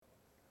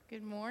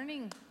Good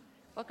morning.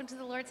 Welcome to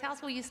the Lord's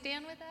house. Will you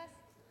stand with us?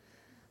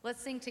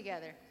 Let's sing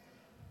together.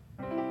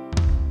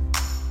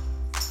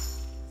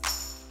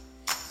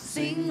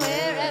 Sing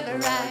wherever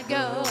I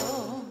go.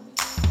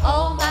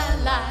 All my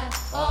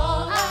life,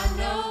 all I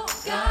know,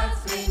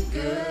 God's been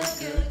good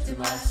to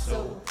my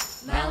soul.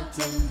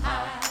 Mountain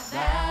high,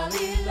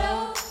 valley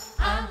low,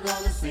 I'm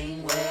gonna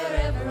sing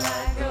wherever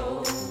I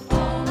go.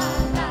 All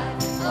my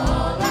life,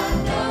 all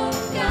I know,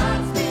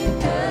 God's been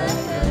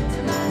good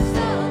to my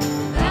soul.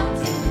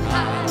 Mountain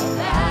high,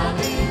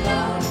 valley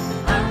low,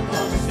 I'm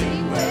gonna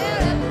sing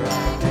wherever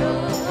I go.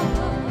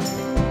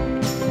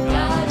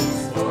 God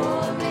is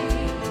for me,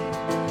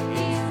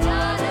 He's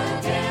not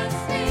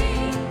against me.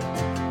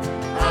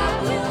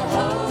 I will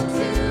hold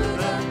to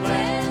the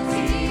plans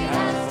He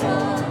has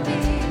for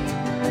me.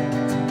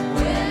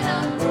 When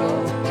I'm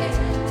broken,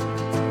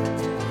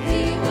 He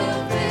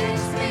will fix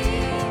me.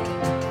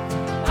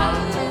 I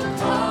will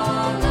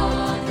call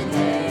on the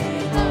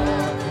name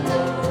of the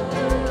Lord.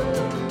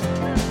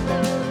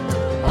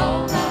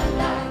 All my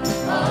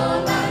life,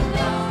 all I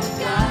know,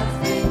 God's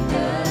been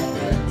good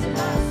to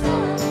my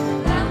soul.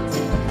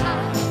 Mountain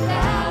high,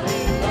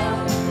 valley low,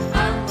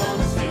 I'm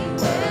gonna sing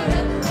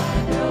wherever I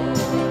go.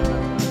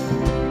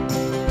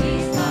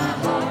 He's my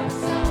heart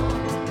song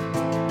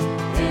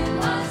in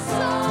my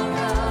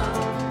sorrow.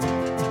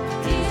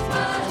 He's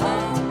my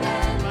hope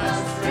and my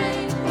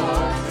strength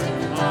for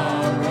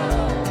tomorrow.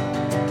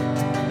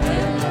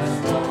 When the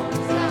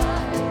storms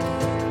rise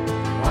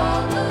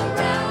all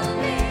around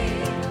me,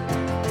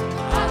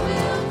 I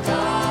will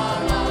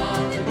call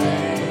on the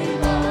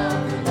name of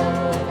the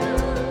Lord.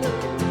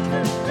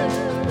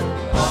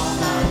 All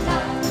my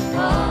life,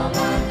 all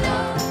I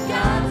know,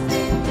 God's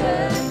been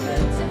good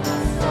to my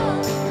soul.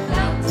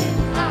 Mountain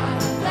high,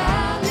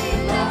 valley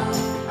low,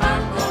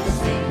 I'm gonna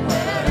sing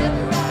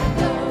wherever I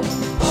go.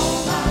 All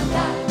my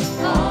life,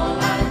 all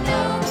I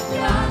know,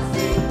 God's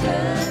been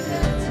good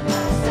to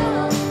my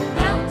soul.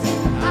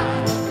 Mountain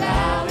high,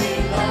 valley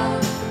low,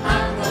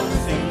 I'm gonna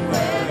sing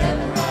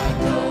wherever I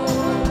go.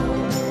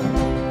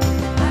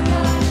 I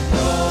got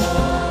joy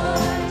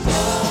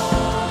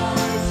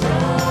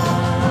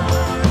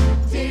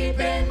deep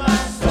in my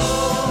soul.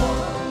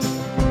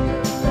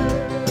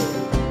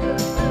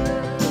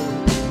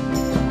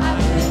 I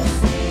will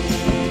sing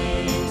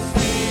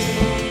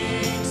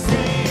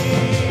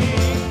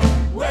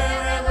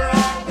wherever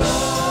I go.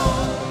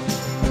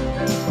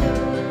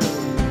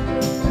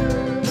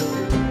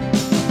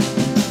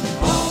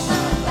 All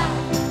my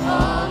life,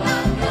 all I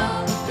know,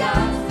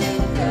 God's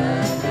been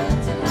good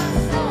to my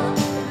soul.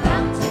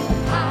 Mountain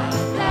high,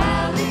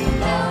 valley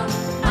low,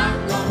 I'm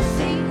gonna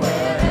sing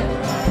wherever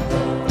I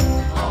go.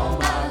 All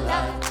my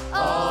life,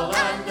 all I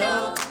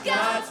know,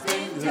 God's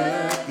been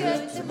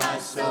good to my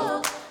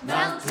soul.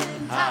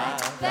 Mountain high,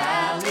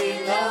 valley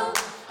low,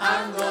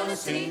 I'm gonna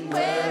sing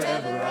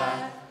wherever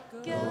I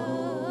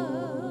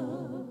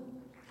go.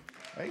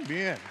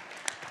 Amen.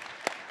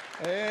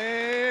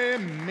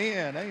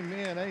 Amen.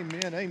 Amen.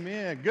 Amen.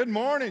 Amen. Good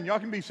morning. Y'all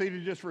can be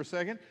seated just for a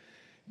second.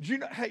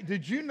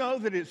 Did you know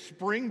that it's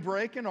spring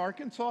break in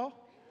Arkansas?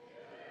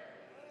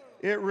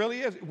 It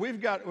really is.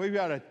 We've got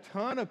a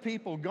ton of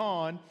people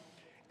gone,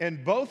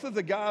 and both of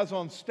the guys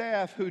on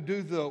staff who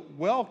do the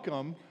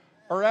welcome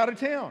are out of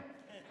town.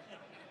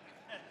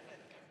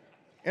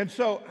 And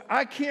so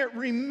I can't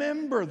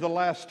remember the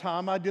last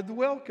time I did the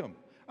welcome.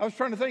 I was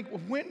trying to think,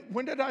 well,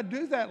 when did I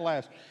do that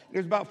last? It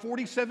was about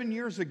 47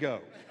 years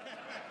ago.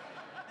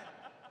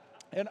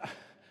 And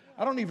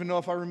I don't even know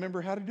if I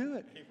remember how to do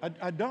it.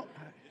 I don't.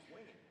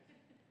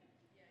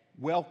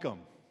 Welcome.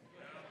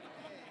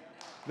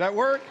 That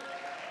work?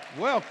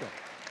 Welcome.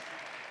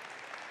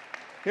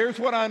 Here's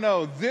what I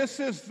know. This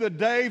is the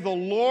day the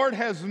Lord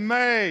has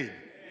made.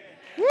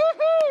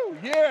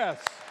 Woohoo!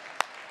 Yes.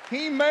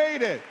 He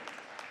made it.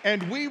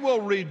 And we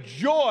will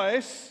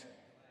rejoice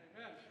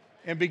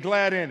and be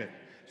glad in it.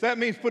 So that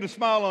means put a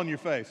smile on your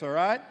face, all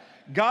right?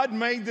 God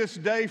made this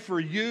day for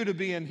you to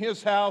be in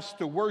His house,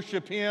 to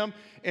worship Him,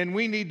 and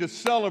we need to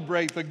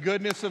celebrate the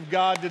goodness of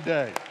God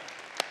today.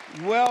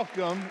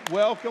 Welcome,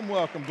 welcome,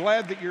 welcome.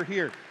 Glad that you're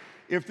here.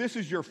 If this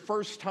is your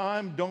first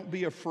time, don't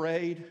be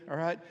afraid, all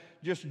right?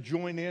 Just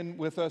join in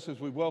with us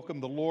as we welcome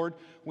the Lord.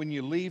 When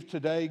you leave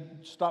today,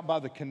 stop by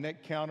the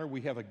Connect counter.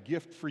 We have a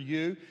gift for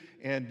you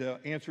and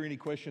answer any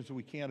questions that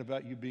we can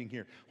about you being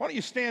here. Why don't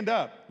you stand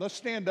up? Let's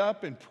stand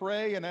up and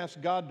pray and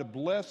ask God to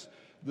bless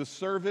the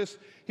service.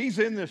 He's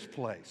in this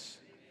place.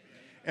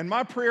 And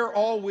my prayer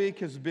all week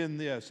has been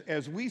this.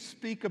 As we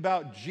speak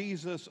about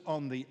Jesus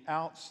on the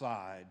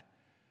outside,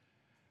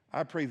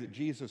 I pray that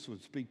Jesus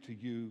would speak to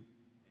you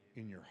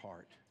in your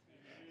heart.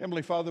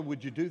 Heavenly Father,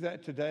 would you do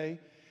that today?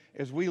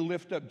 As we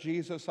lift up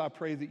Jesus, I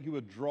pray that you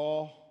would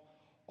draw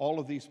all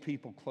of these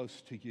people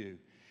close to you.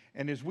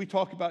 And as we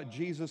talk about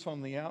Jesus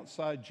on the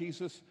outside,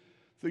 Jesus,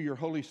 through your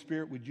Holy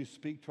Spirit, would you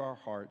speak to our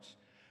hearts?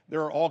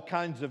 There are all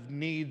kinds of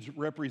needs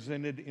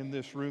represented in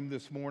this room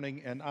this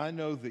morning, and I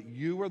know that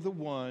you are the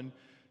one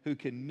who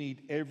can meet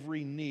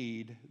every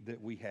need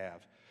that we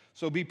have.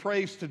 So be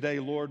praised today,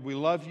 Lord. We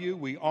love you,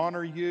 we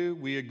honor you,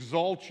 we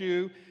exalt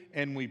you,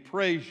 and we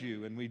praise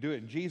you. And we do it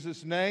in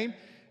Jesus' name.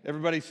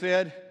 Everybody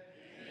said,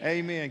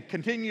 Amen.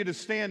 Continue to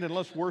stand and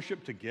let's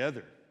worship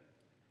together.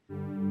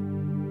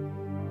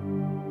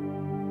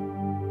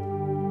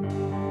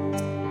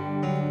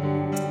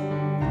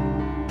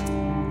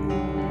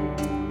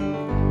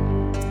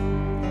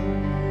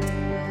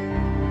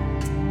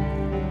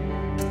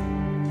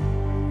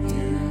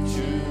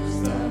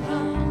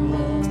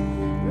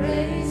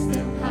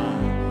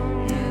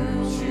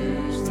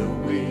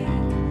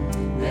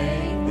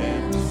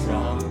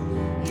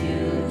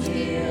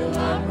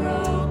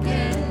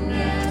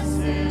 Brokenness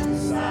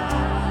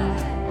inside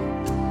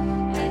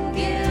and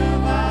give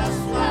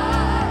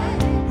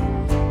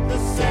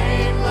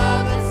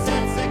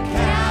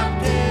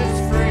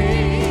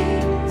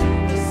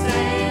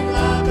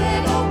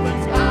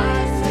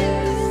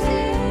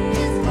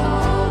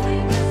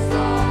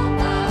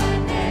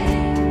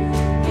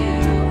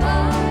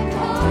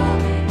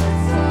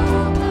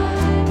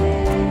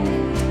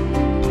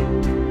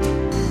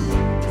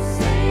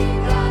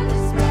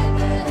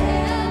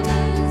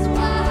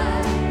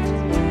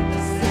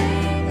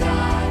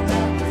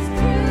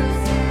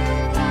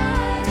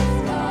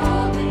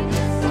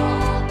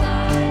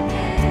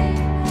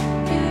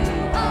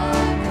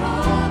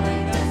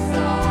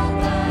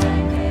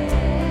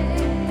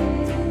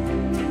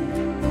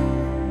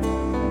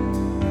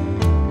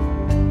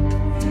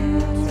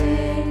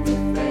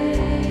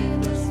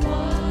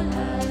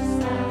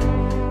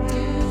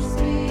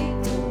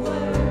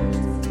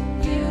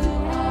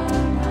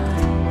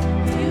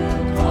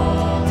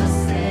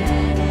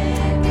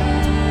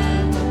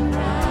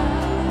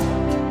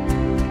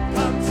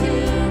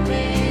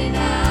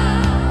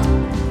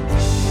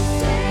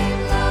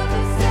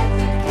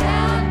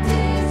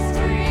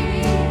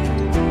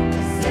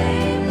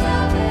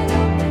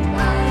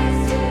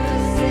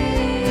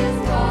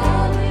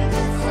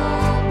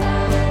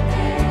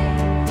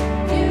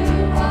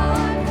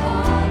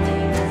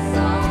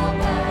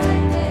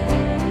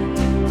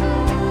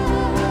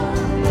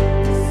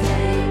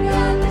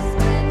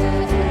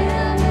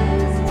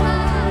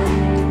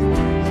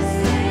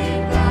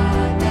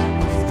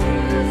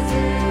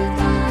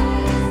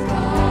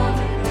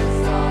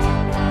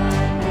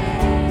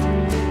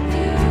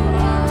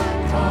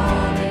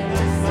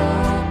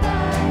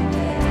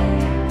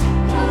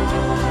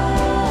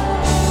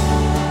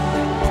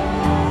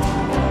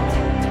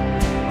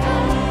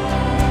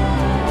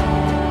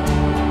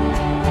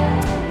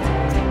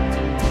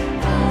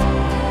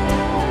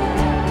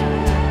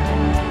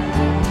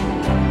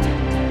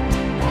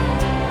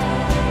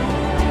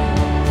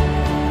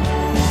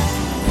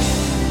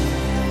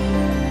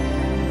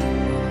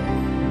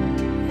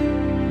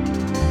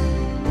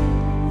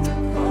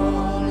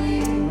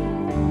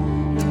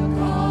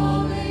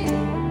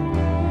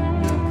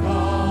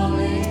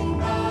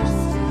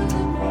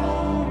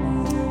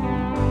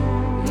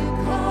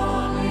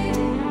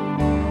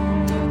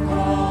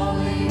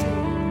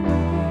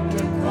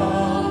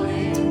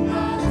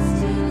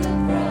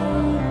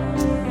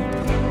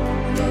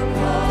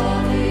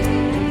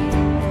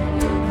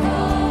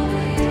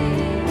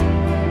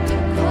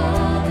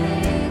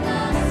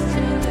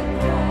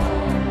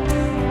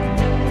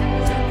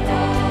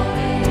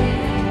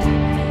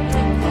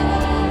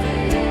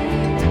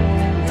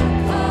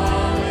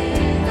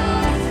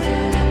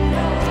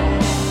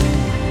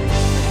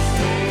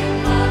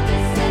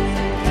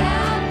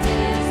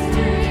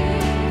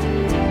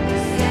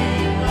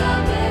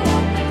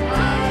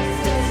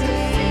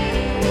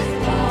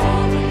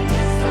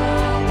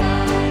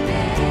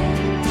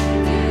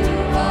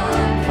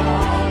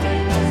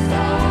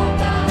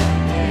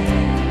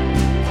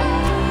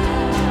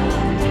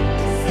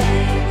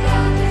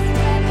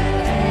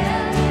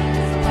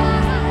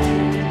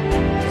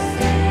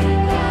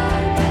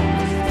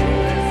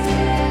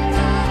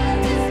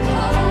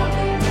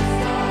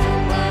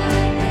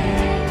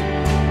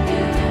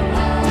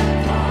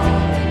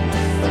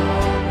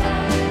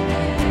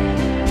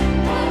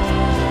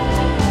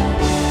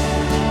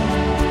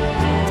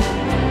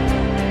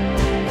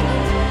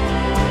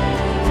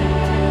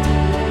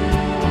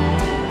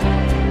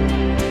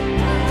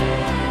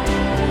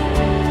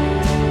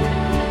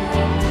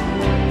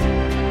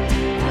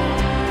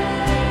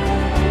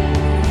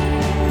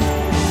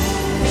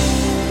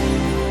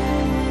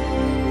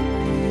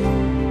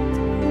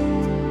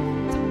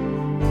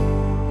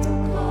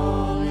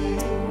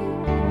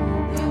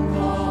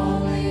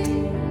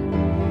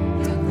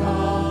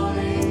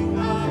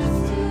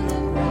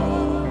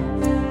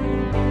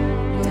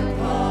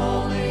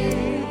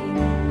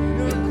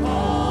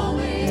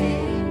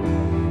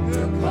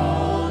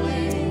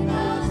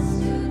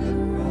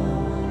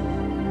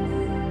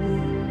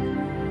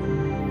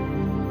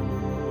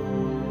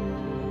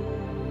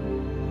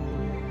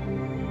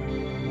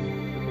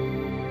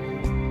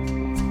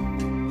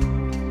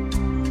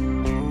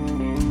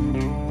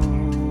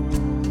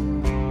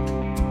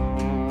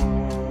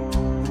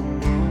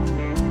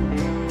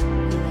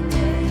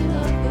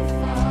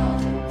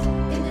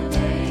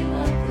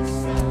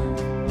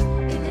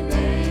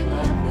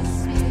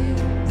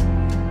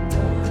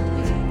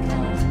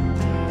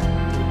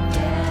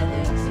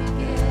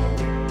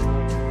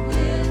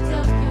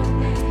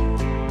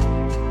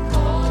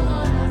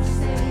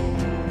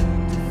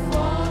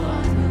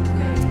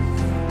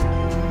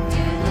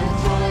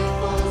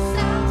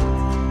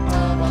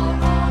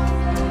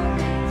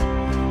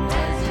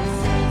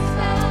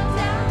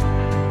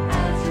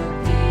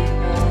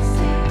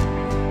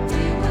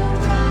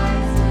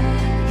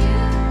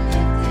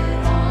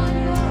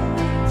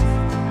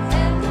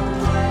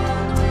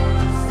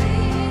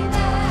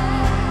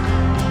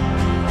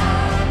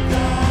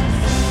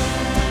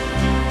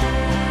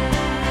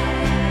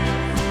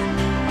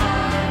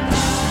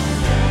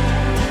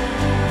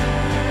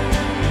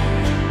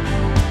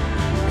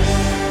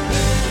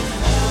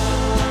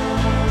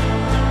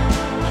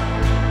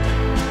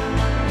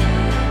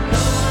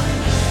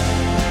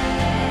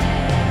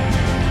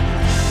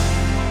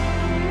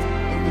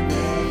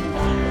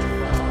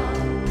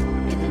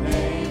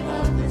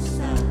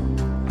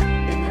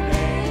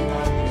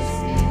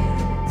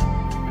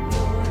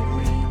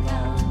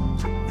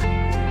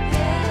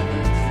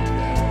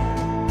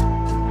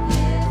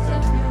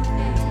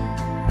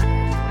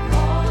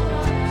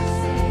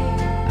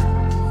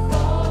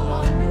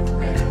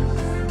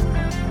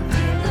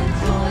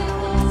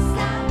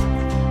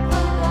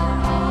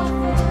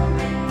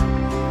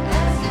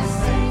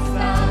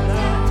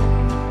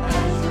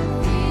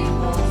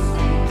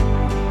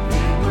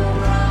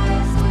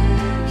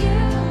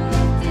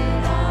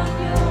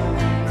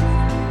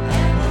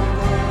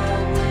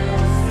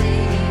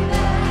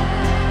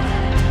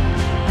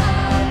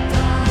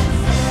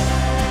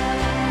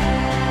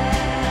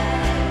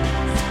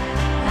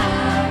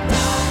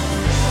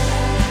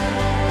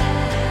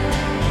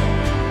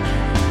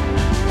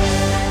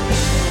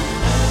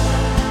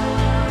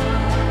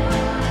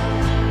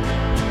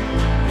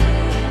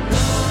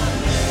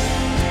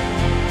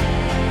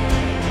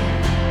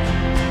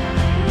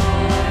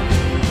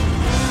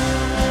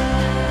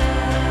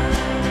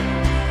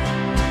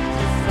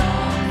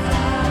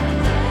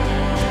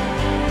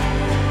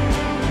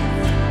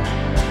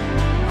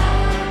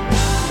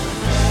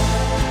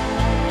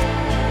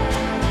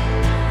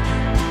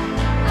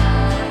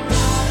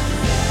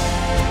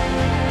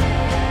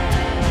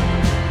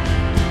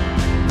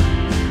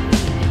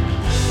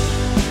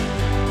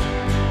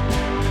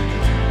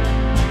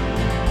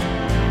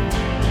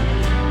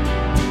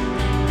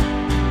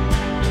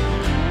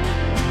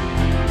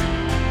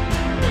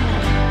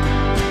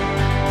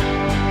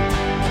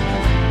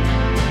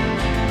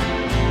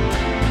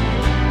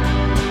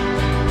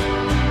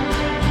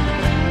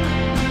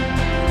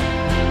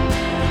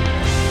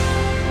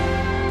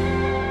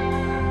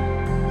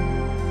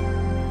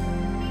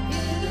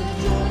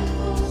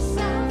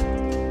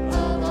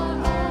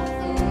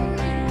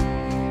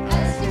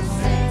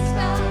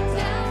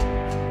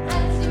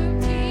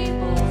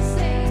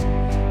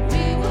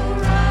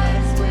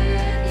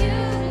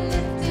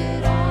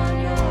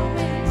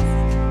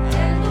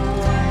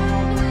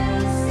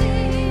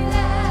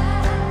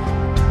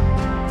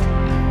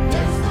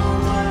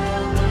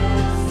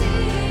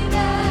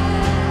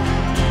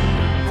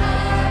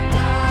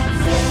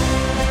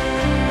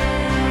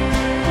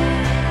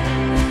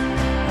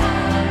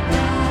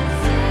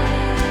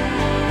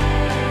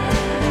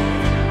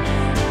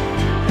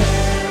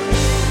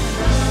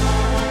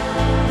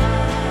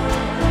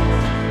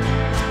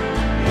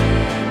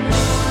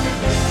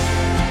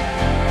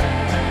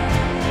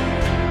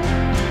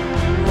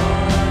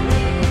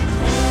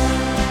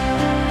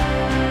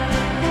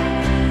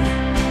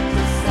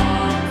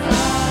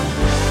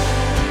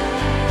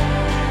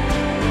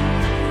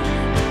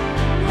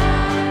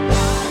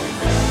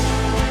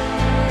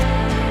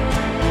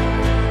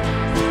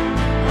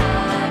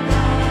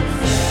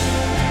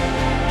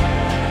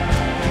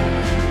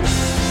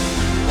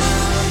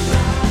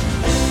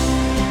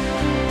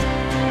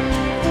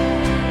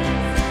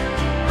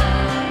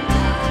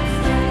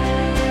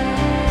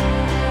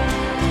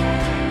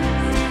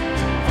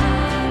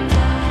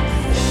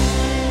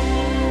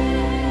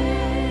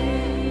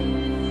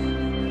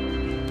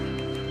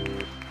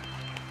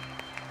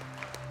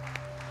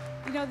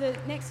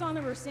next song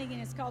that we're singing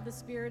is called The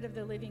Spirit of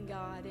the Living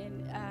God.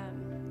 And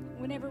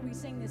whenever we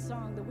sing this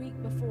song, the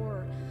week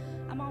before,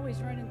 I'm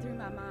always running through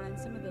my mind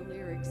some of the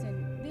lyrics.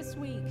 And this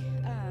week,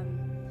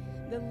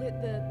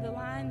 the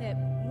line that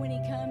when he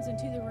comes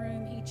into the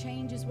room, he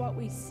changes what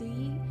we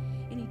see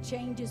and he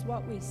changes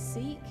what we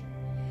seek.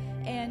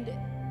 And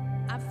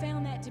I've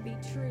found that to be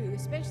true,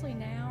 especially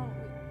now.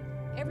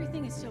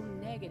 Everything is so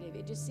negative.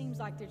 It just seems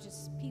like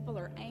people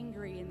are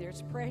angry and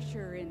there's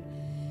pressure, and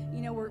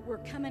we're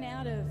coming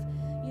out of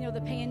the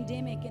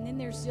pandemic, and then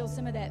there's still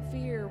some of that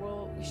fear.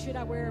 Well, should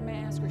I wear a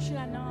mask or should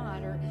I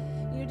not? Or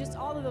just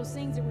all of those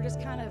things that we're just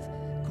kind of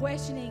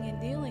questioning and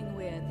dealing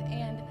with.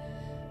 And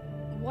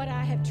what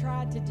I have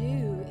tried to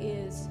do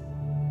is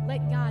let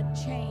God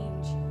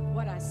change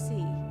what I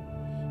see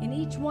in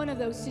each one of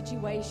those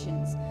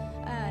situations,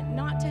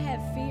 not to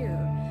have fear,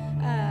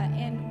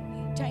 and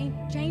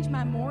change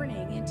my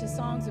mourning into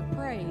songs of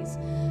praise.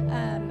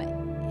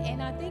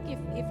 And I think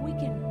if we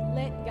can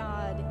let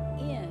God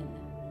in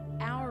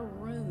our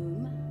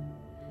room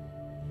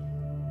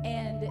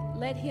and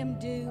let him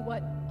do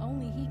what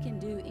only he can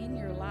do in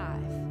your life,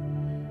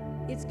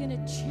 it's going to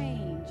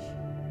change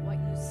what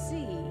you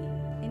see,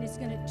 and it's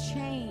going to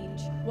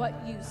change what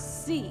you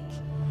seek.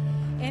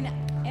 And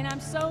I'm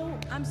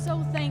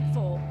so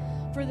thankful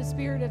for the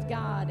Spirit of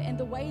God and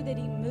the way that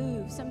he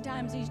moves.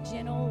 Sometimes he's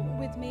gentle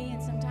with me,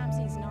 and sometimes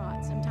he's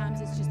not.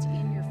 Sometimes it's just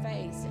in your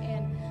face,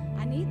 and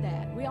I need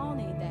that. We all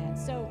need that.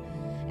 So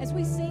as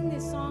we sing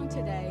this song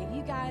today,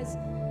 you guys,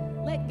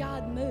 let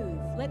God move.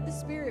 Let the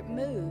Spirit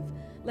move.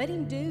 Let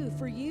him do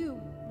for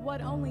you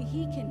what only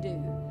he can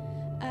do.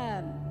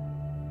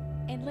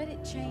 And let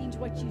it change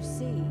what you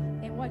see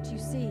and what you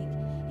seek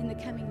in the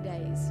coming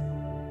days.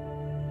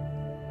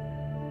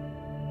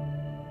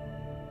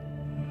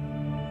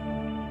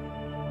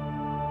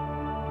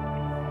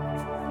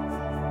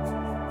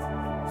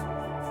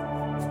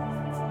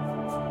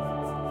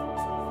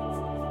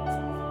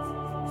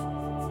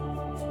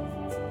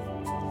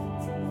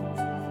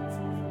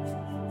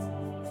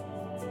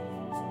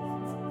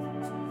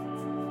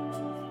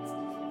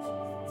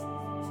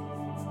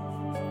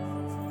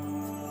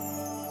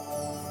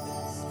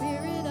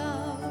 Spirit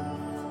of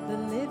the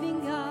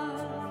living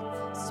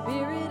God,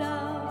 Spirit of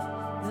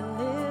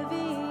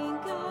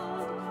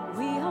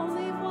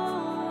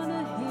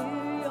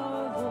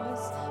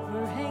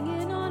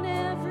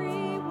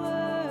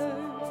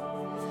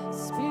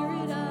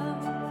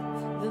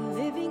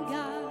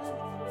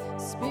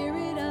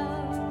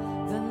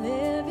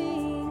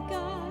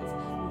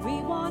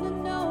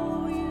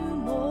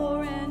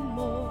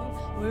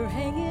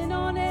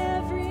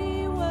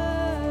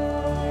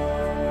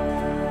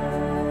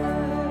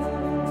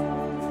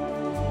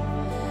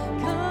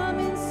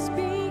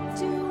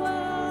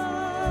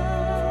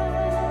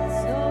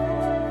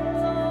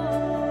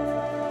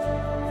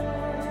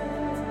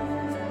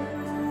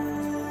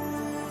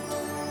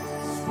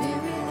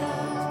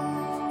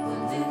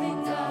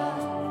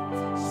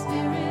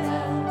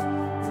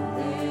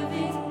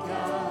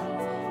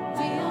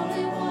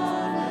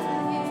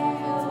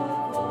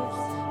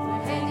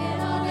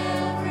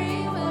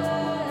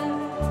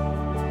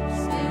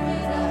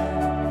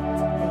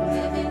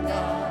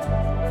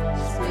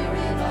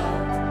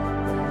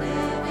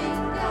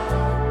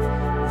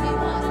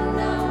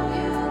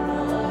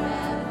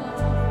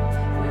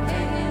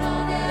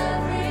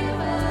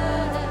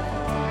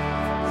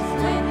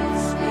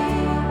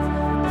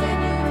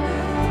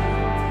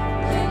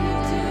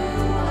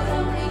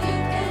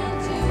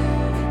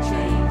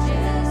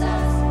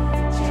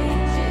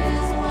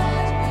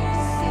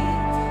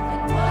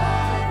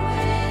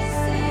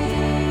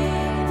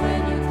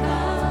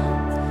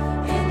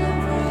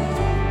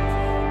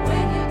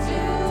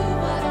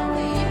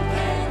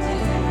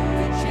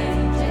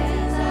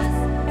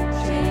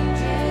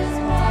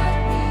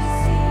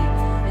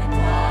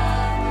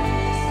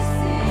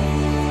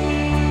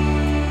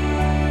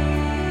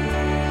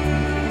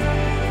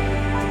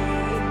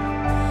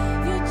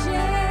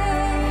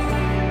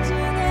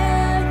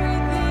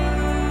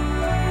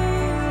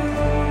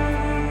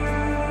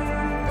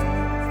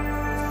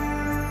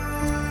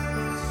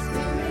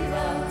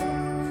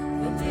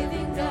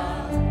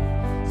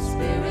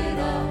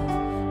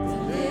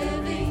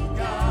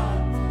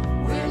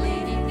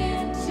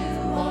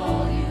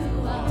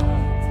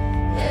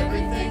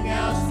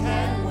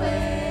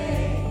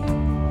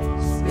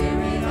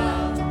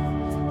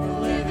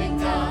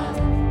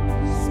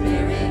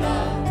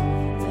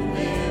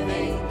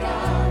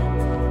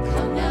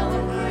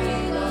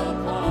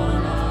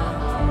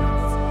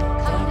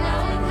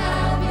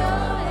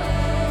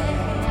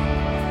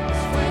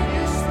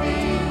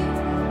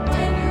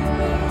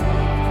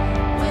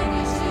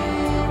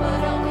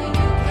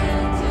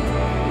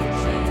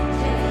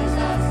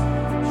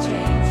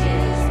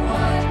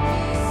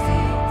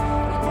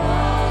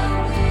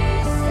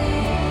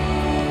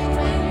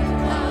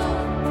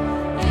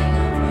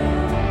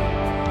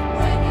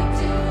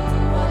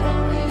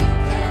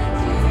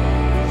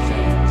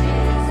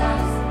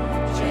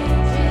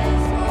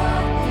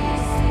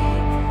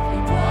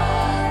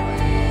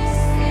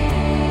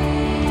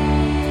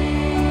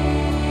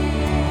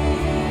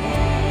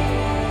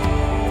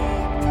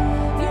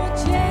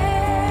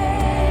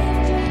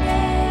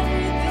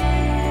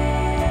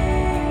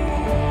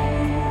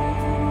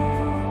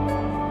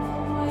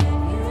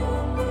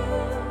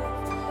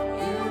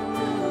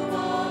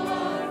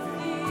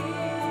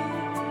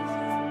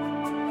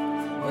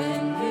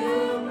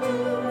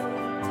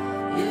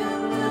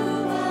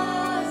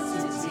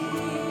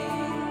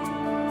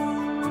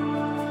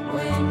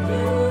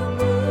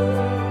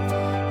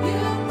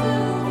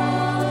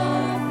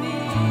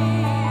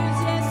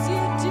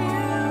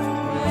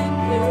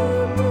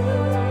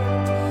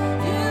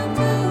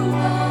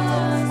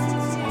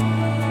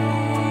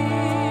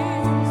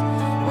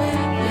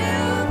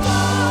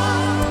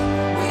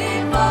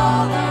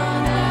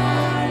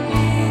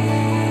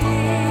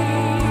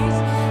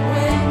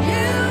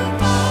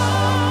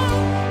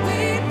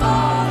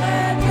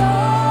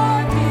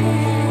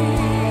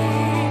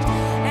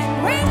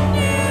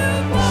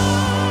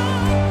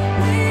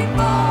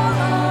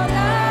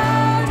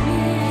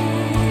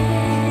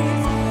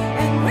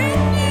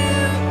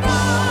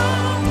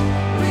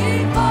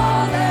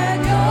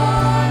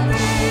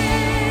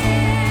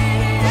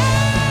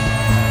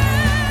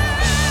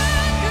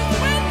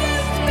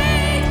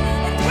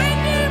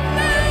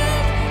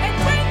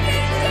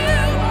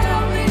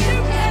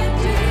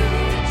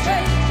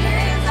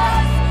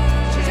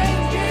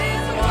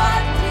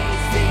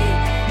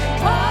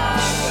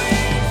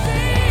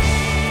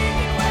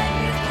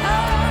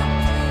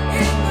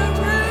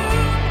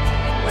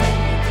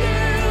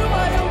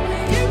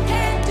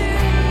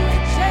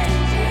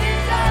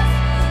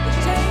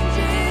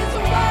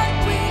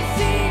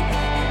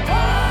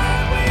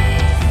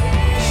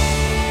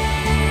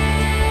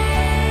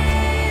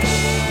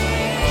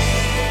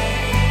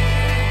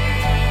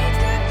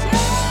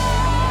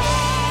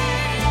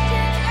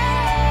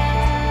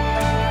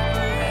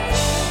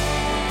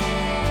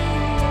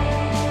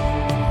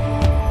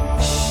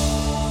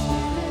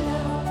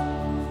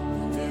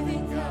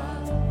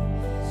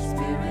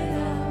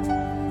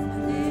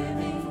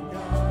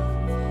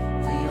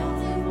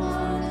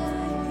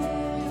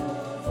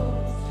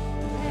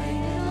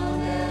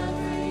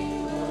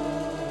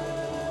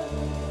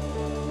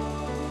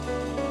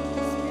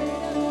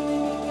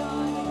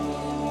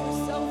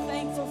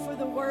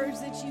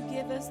that you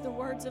give us, the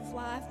words of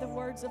life, the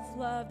words of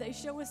love. They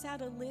show us how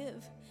to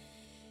live.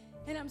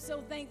 And I'm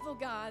so thankful,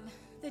 God,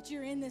 that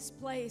you're in this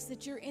place,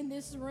 that you're in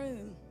this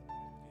room,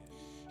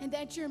 and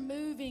that you're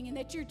moving, and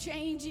that you're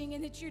changing,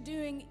 and that you're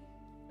doing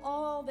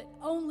all that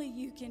only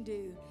you can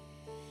do.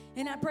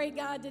 And I pray,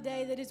 God,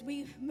 today that as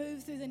we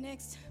move through the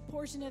next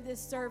portion of this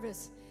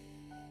service,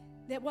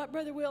 that what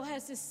Brother Will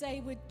has to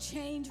say would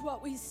change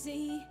what we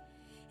see,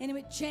 and it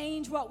would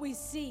change what we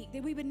seek.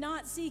 That we would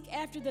not seek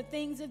after the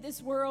things of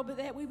this world, but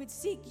that we would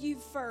seek you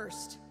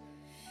first.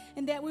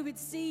 And that we would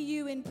see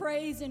you in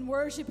praise and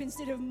worship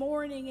instead of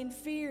mourning and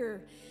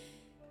fear.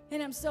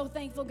 And I'm so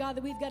thankful, God,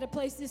 that we've got a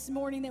place this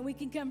morning that we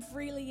can come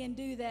freely and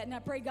do that. And I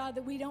pray, God,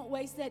 that we don't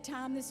waste that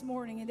time this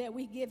morning, and that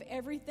we give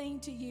everything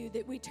to you,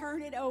 that we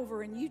turn it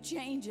over and you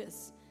change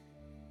us.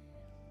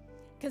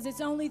 Because it's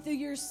only through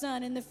your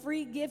Son and the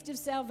free gift of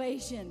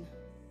salvation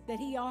that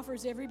he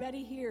offers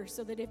everybody here,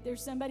 so that if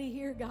there's somebody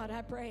here, God,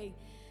 I pray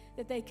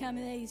that they come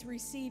and they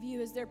receive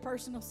you as their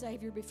personal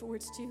Savior before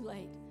it's too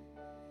late.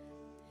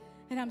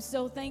 And I'm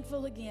so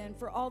thankful again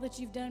for all that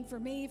you've done for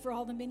me, for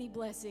all the many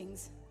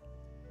blessings.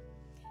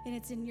 And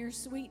it's in your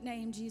sweet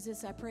name,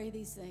 Jesus, I pray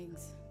these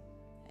things.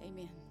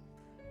 Amen.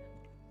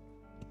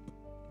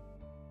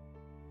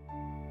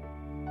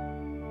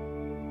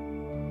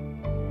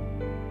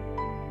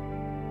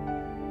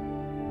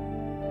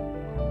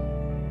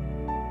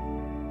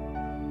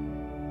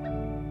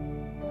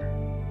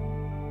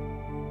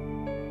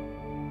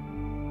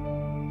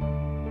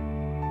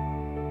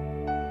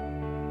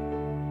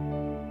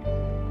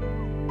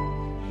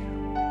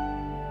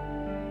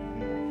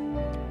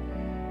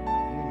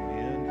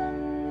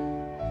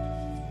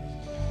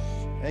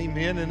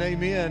 Amen and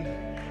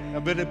amen.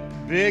 A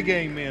big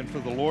amen for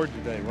the Lord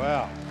today.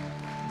 Wow.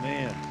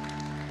 Man.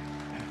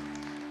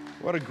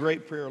 What a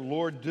great prayer.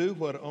 Lord, do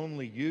what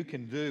only you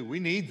can do. We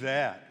need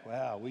that.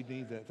 Wow, we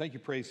need that. Thank you,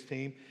 praise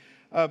team.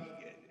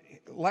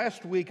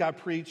 Last week I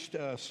preached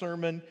a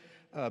sermon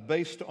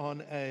based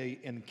on an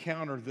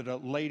encounter that a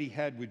lady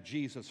had with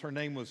Jesus. Her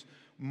name was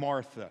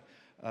Martha.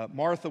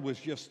 Martha was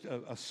just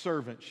a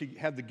servant. She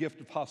had the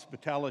gift of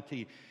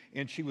hospitality,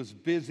 and she was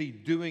busy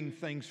doing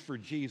things for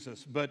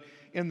Jesus. But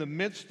in the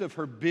midst of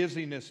her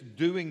busyness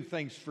doing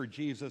things for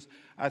Jesus,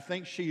 I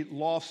think she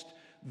lost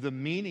the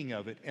meaning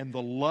of it and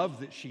the love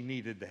that she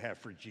needed to have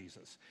for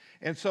Jesus.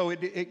 And so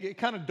it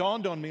kind of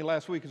dawned on me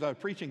last week as I was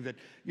preaching that,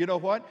 you know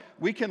what?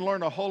 We can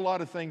learn a whole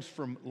lot of things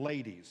from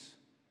ladies.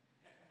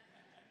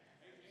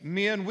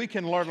 Men, we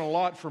can learn a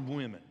lot from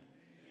women.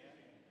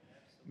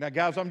 Now,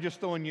 guys, I'm just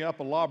throwing you up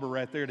a lobber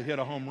right there to hit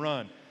a home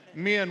run.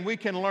 Men, we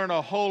can learn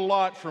a whole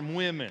lot from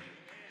women.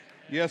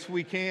 Yes,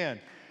 we can.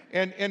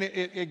 And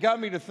it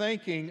got me to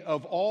thinking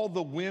of all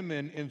the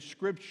women in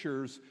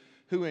scriptures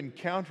who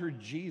encountered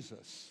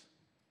Jesus.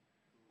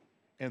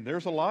 And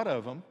there's a lot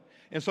of them.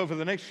 And so for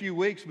the next few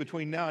weeks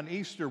between now and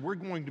Easter, we're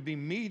going to be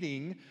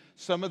meeting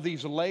some of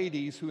these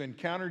ladies who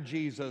encountered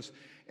Jesus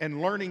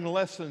and learning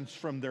lessons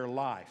from their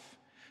life.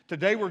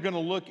 Today we're going to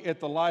look at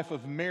the life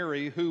of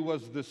Mary, who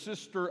was the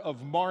sister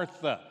of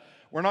Martha.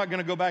 We're not going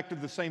to go back to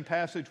the same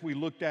passage we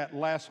looked at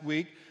last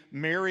week.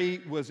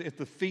 Mary was at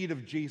the feet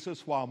of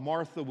Jesus while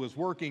Martha was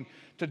working.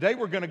 Today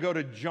we're going to go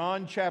to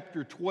John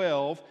chapter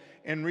 12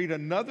 and read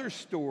another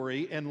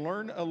story and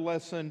learn a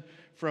lesson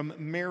from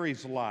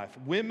Mary's life.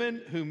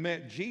 Women who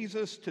met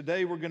Jesus.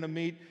 Today we're going to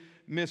meet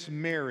Miss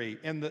Mary.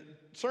 And the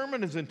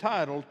sermon is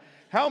entitled,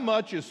 How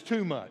Much is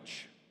Too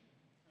Much?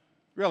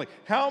 Really,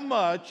 how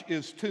much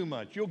is too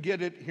much? You'll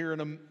get it here in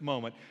a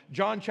moment.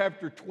 John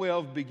chapter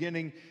 12,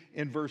 beginning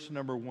in verse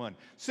number 1.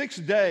 6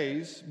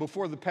 days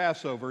before the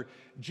Passover,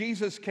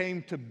 Jesus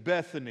came to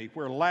Bethany,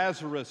 where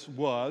Lazarus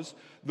was,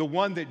 the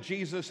one that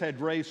Jesus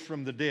had raised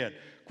from the dead.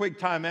 Quick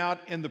time out.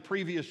 In the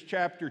previous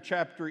chapter,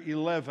 chapter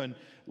 11,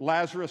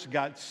 Lazarus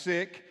got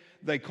sick.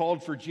 They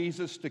called for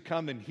Jesus to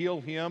come and heal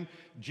him.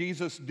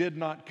 Jesus did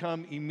not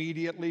come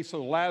immediately,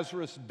 so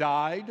Lazarus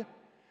died.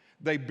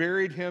 They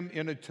buried him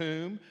in a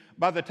tomb.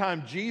 By the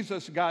time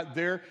Jesus got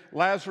there,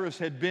 Lazarus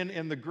had been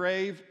in the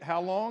grave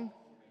how long?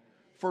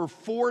 For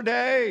 4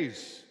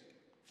 days.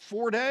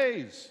 4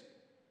 days.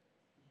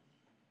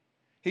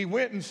 He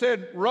went and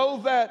said, roll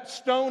that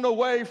stone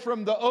away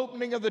from the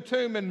opening of the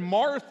tomb. And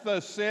Martha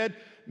said,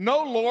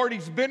 no, Lord,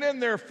 he's been in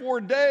there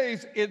 4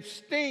 days. It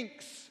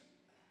stinks.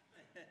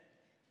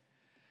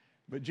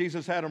 But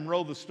Jesus had him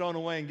roll the stone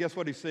away, and guess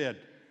what he said?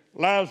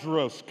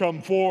 Lazarus,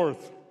 come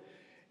forth.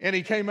 And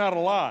he came out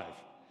alive.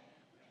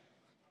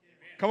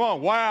 Come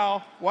on,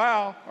 wow,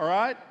 all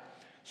right?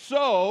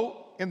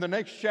 So, in the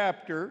next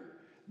chapter,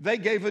 they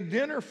gave a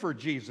dinner for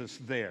Jesus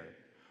there.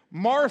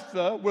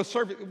 Martha was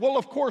serving. Well,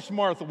 of course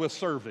Martha was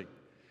serving.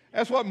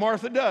 That's what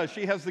Martha does.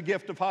 She has the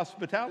gift of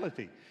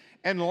hospitality.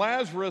 And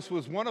Lazarus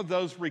was one of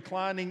those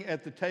reclining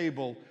at the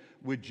table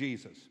with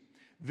Jesus.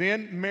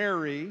 Then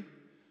Mary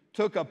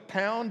took a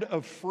pound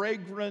of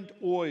fragrant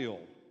oil,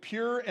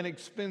 pure and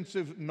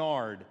expensive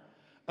nard,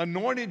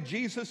 anointed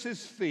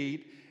Jesus'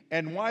 feet,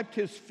 and wiped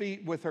his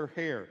feet with her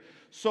hair.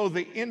 So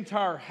the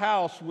entire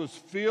house was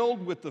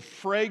filled with the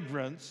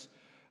fragrance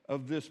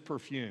of this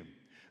perfume.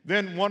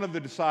 Then one of the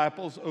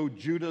disciples,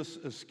 Judas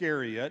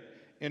Iscariot,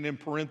 and in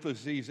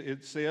parentheses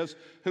it says,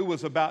 who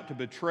was about to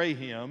betray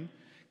him.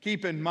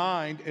 Keep in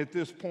mind, at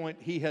this point,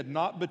 he had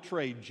not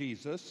betrayed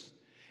Jesus,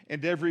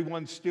 and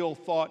everyone still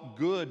thought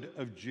good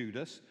of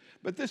Judas.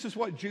 But this is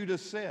what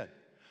Judas said.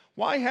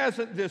 Why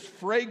hasn't this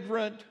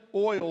fragrant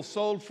oil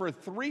sold for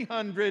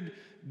 300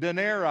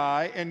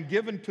 denarii and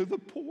given to the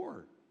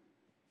poor?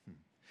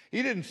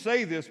 He didn't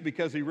say this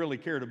because he really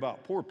cared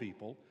about poor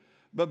people,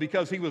 but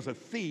because he was a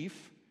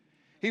thief.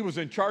 He was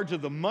in charge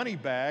of the money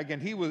bag, and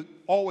he would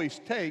always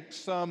take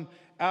some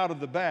out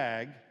of the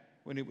bag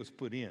when it was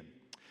put in.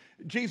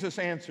 Jesus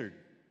answered,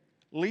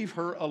 "Leave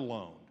her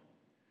alone.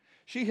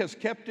 She has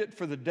kept it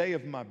for the day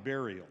of my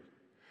burial.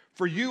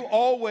 For you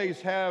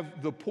always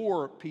have the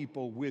poor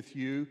people with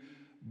you,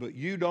 but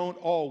you don't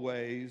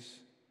always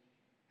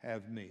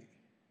have me."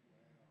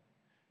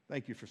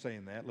 Thank you for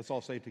saying that. Let's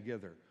all say it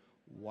together.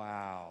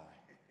 Wow.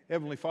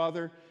 Heavenly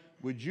Father,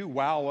 would you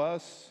wow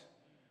us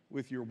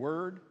with your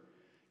word?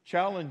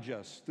 Challenge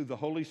us through the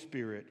Holy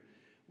Spirit.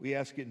 We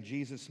ask it in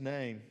Jesus'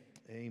 name.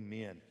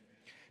 Amen.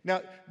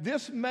 Now,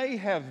 this may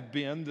have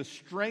been the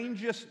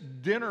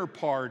strangest dinner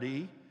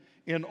party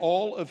in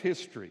all of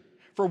history.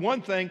 For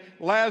one thing,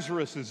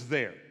 Lazarus is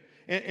there.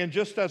 And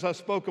just as I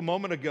spoke a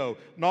moment ago,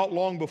 not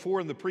long before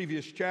in the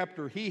previous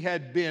chapter, he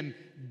had been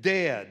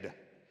dead.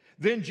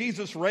 Then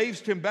Jesus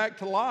raised him back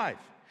to life.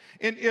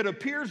 And it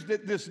appears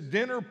that this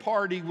dinner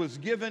party was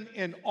given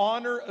in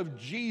honor of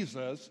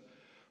Jesus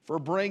for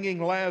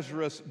bringing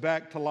Lazarus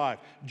back to life.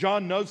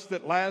 John notes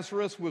that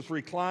Lazarus was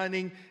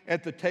reclining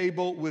at the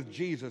table with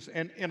Jesus.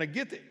 And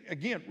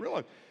again,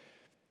 really,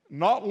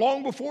 not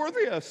long before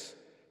this,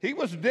 he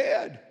was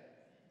dead.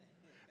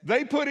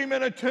 They put him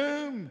in a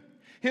tomb.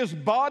 His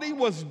body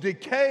was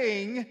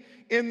decaying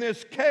in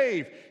this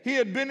cave. He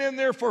had been in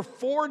there for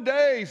 4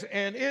 days,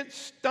 and it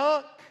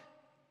stunk.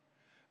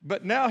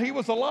 But now he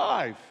was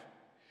alive.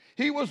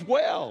 He was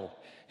well.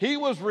 He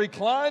was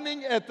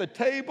reclining at the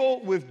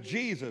table with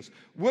Jesus.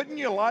 Wouldn't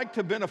you like to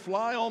have been a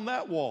fly on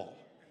that wall?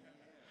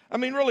 I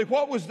mean, really,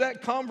 what was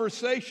that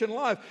conversation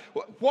like?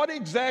 What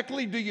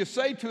exactly do you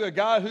say to a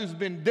guy who's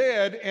been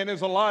dead and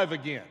is alive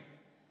again?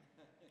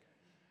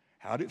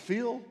 How'd it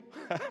feel?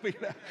 I mean,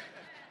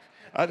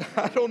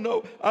 I don't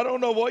know. I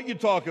don't know what you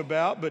talk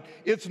about, but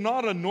it's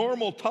not a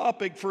normal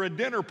topic for a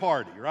dinner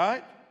party,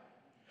 right?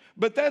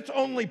 But that's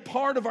only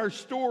part of our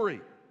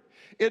story.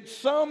 At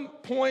some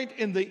point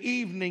in the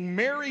evening,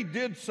 Mary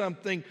did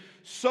something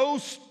so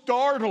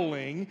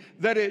startling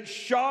that it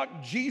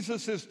shocked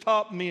Jesus'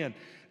 top men.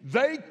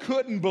 They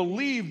couldn't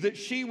believe that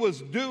she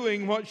was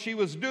doing what she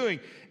was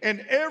doing,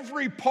 and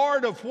every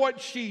part of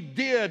what she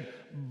did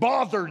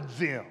bothered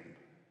them.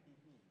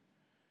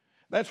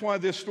 That's why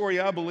this story,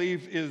 I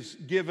believe, is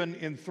given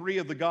in 3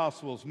 of the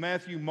Gospels,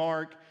 Matthew,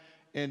 Mark,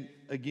 and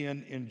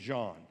again in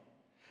John.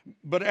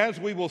 But as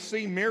we will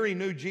see, Mary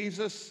knew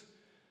Jesus,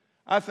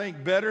 I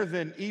think, better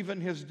than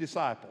even his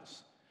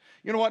disciples.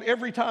 You know what?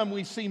 Every time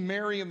we see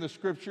Mary in the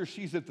Scripture,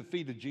 she's at the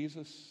feet of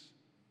Jesus,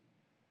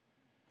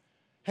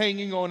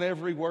 hanging on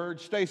every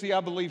word. Stacy, I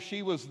believe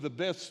she was the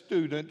best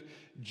student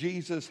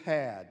Jesus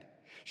had.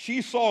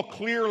 She saw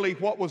clearly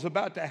what was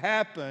about to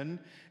happen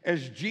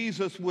as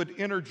Jesus would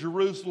enter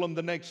Jerusalem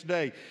the next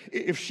day.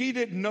 If she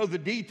didn't know the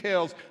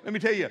details, let me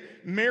tell you,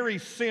 Mary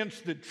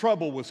sensed that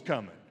trouble was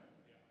coming.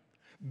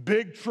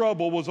 Big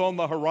trouble was on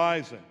the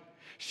horizon.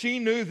 She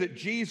knew that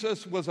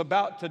Jesus was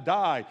about to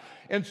die,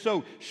 and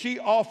so she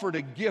offered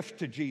a gift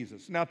to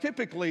Jesus. Now,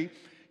 typically,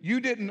 you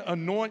didn't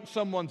anoint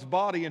someone's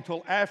body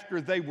until after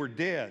they were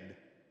dead.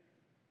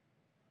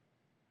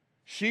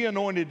 She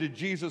anointed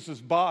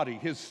Jesus' body,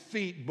 his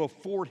feet,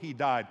 before he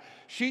died.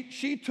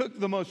 She took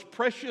the most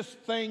precious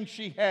thing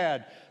she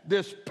had,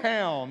 this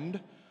pound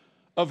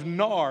of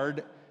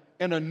nard,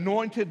 and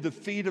anointed the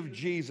feet of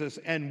Jesus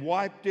and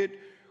wiped it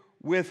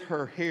with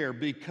her hair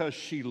because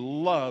she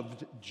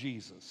loved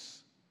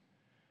Jesus.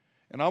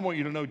 And I want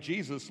you to know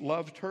Jesus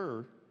loved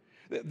her.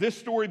 This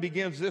story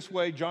begins this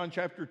way, John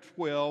chapter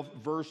 12,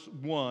 verse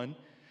 1.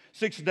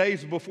 6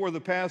 days before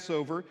the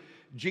Passover,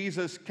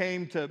 Jesus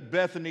came to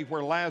Bethany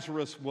where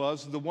Lazarus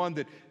was, the one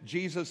that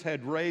Jesus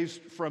had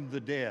raised from the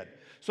dead.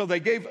 So they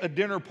gave a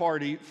dinner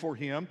party for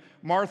him.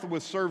 Martha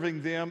was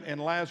serving them, and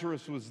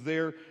Lazarus was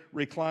there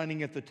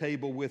reclining at the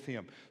table with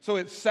him. So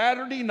it's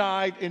Saturday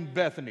night in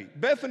Bethany.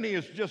 Bethany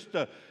is just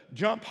a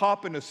jump,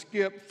 hop, and a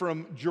skip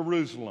from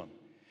Jerusalem.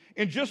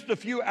 In just a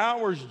few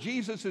hours,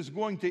 Jesus is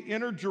going to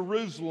enter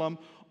Jerusalem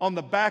on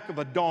the back of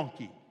a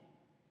donkey.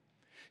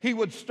 He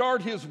would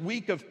start his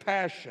week of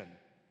passion.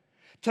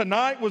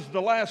 Tonight was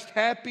the last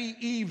happy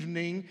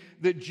evening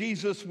that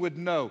Jesus would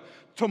know.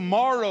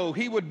 Tomorrow,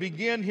 he would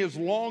begin his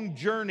long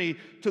journey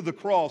to the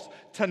cross.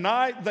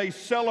 Tonight, they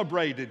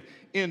celebrated.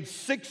 In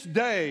 6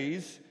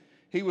 days,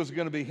 he was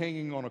going to be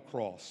hanging on a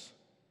cross.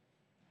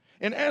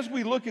 And as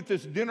we look at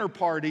this dinner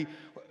party,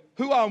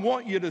 who I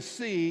want you to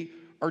see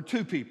are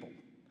 2 people.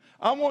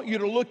 I want you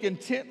to look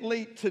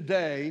intently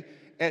today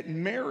at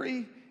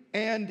Mary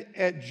and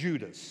at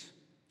Judas.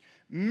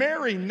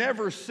 Mary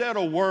never said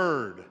a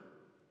word.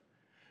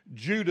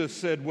 Judas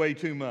said way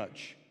too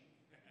much.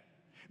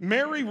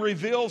 Mary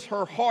reveals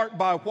her heart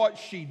by what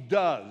she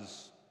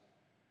does.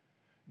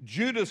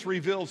 Judas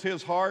reveals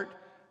his heart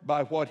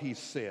by what he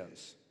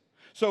says.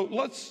 So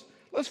let's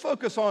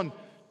focus on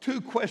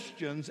two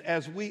questions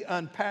as we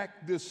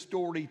unpack this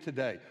story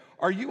today.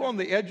 Are you on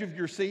the edge of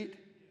your seat?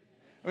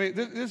 I mean,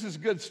 this is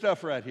good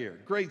stuff right here.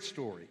 Great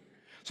story.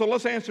 So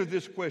let's answer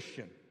this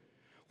question.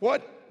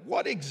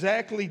 What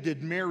exactly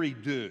did Mary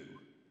do?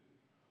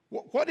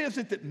 What is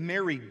it that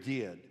Mary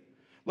did?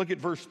 Look at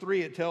verse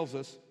 3, it tells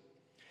us,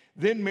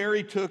 "Then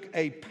Mary took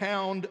a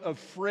pound of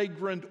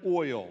fragrant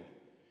oil,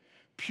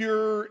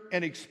 pure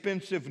and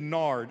expensive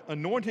nard,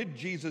 anointed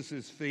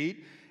Jesus'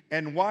 feet,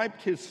 and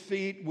wiped his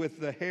feet with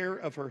the hair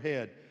of her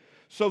head,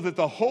 so that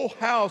the whole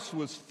house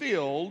was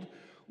filled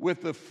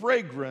with the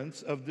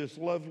fragrance of this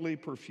lovely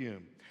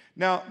perfume."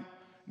 Now,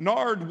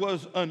 nard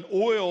was an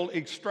oil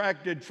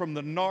extracted from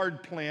the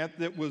nard plant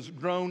that was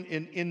grown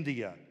in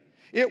India.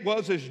 It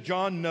was, as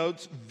John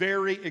notes,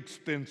 very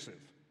expensive.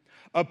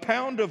 A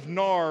pound of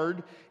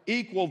nard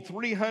equaled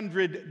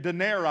 300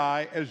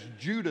 denarii, as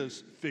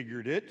Judas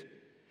figured it,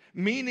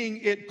 meaning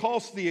it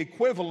cost the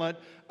equivalent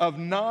of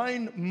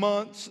 9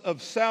 months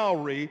of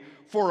salary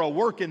for a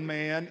working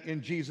man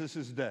in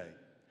Jesus' day.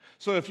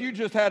 So if you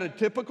just had a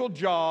typical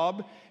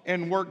job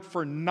and worked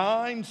for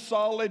 9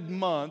 solid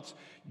months,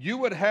 you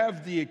would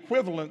have the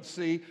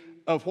equivalency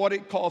of what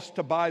it costs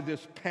to buy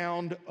this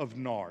pound of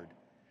nard.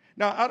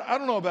 Now, I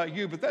don't know about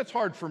you, but that's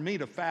hard for me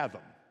to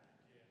fathom.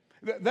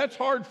 That's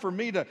hard for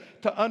me to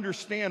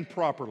understand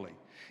properly.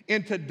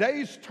 In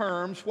today's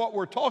terms, what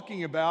we're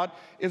talking about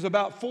is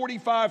about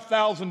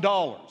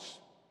 $45,000.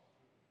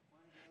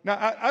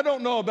 Now, I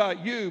don't know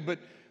about you,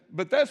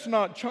 but that's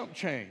not chump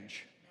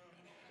change.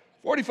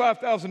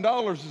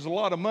 $45,000 is a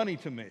lot of money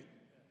to me.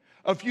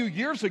 A few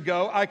years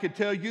ago, I could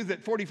tell you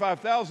that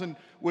 $45,000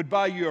 would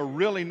buy you a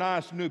really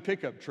nice new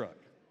pickup truck.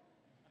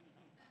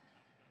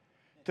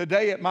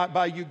 Today, it might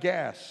buy you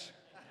gas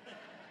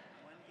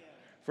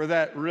for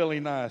that really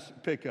nice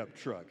pickup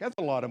truck. That's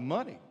a lot of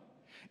money.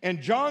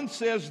 And John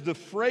says the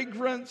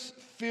fragrance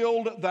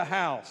filled the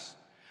house.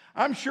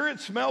 I'm sure it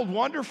smelled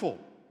wonderful.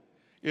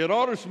 It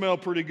ought to smell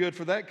pretty good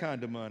for that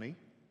kind of money.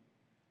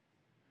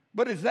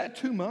 But is that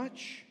too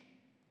much?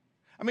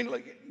 I mean,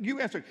 look,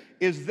 you answer,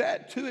 is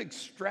that too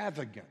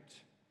extravagant?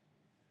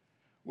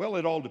 Well,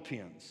 it all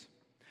depends.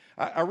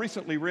 I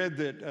recently read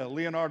that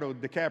Leonardo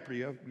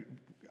DiCaprio,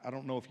 I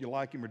don't know if you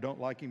like him or don't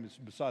like him, it's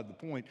beside the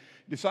point,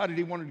 decided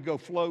he wanted to go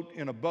float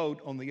in a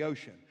boat on the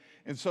ocean.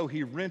 And so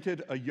he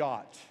rented a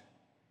yacht.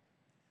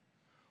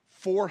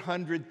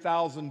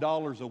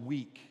 $400,000 a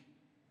week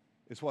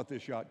is what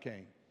this yacht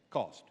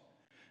cost.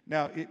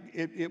 Now,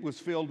 it was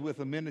filled with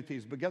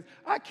amenities, but guys,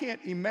 I can't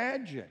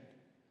imagine.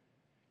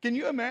 Can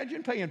you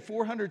imagine paying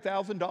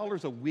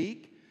 $400,000 a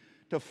week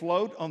to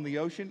float on the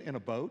ocean in a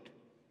boat?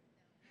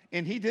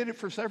 And he did it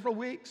for several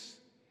weeks.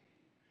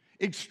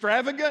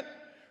 Extravagant?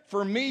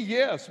 For me,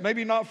 yes.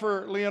 Maybe not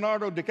for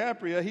Leonardo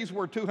DiCaprio. He's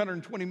worth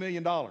 $220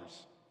 million.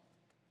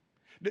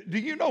 Do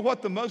you know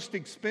what the most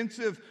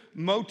expensive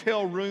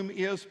motel room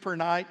is per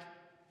night?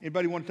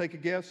 Anybody want to take a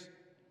guess?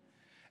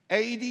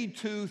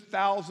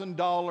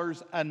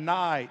 $82,000 a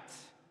night.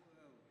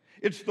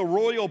 It's the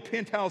Royal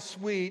Penthouse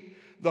Suite,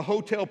 the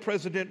Hotel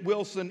President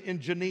Wilson in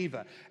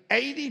Geneva.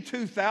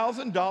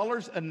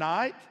 $82,000 a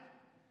night?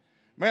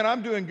 Man,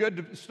 I'm doing good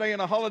to stay in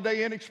a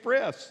Holiday Inn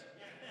Express.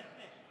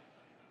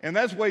 And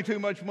that's way too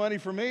much money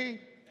for me.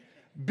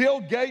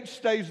 Bill Gates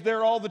stays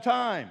there all the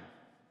time.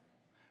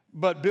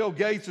 But Bill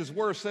Gates is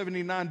worth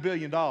 $79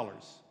 billion.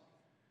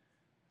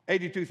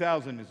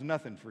 $82,000 is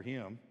nothing for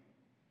him.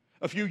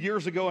 A few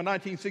years ago in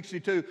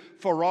 1962,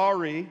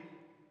 Ferrari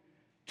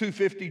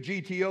 250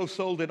 GTO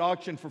sold at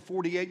auction for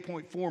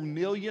 $48.4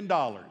 million.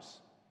 That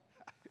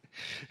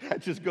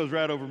just goes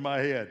right over my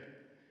head.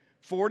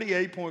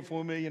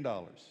 $48.4 million.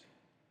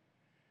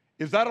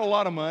 Is that a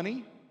lot of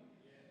money?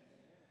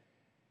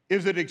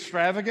 Is it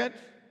extravagant?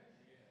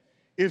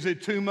 Is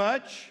it too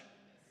much?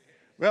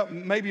 Well,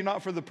 maybe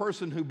not for the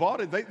person who bought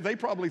it. They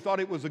probably thought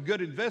it was a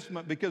good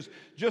investment because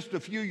just a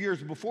few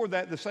years before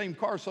that, the same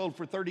car sold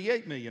for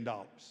 $38 million.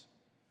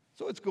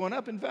 So it's going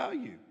up in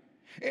value.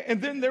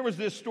 And then there was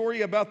this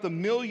story about the $1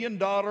 million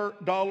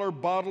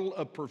bottle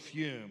of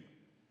perfume.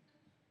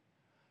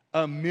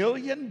 $1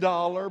 million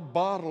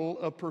bottle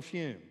of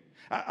perfume.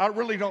 I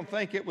really don't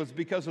think it was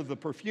because of the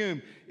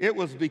perfume. It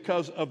was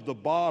because of the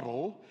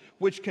bottle,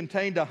 which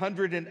contained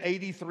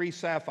 183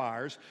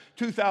 sapphires,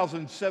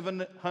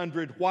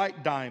 2,700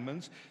 white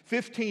diamonds,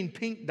 15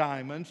 pink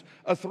diamonds,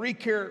 a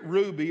 3-carat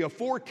ruby, a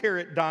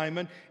 4-carat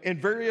diamond, and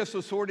various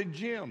assorted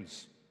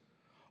gems.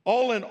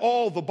 All in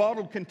all, the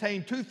bottle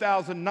contained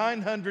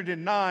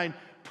 2,909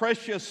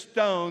 precious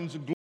stones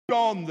glued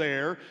on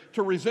there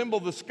to resemble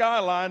the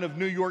skyline of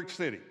New York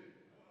City.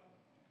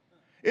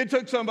 It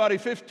took somebody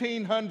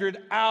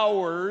 1,500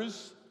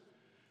 hours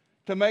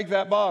to make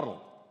that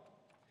bottle.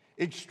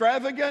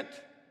 Extravagant?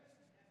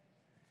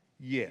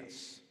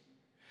 Yes.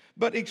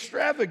 But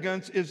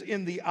extravagance is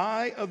in the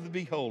eye of the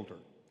beholder.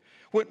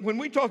 When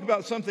we talk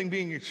about something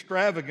being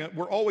extravagant,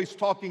 we're always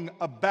talking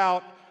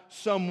about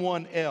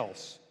someone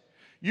else.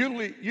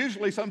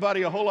 Usually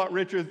somebody a whole lot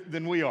richer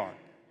than we are.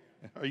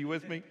 Are you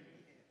with me?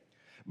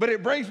 But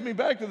it brings me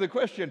back to the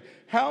question,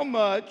 how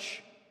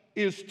much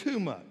is too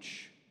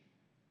much?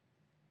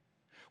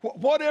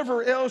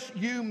 Whatever else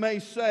you may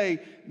say,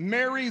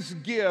 Mary's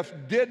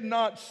gift did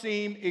not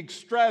seem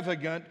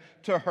extravagant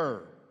to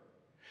her.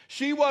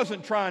 She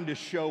wasn't trying to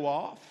show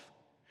off.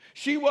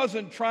 She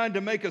wasn't trying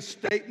to make a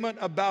statement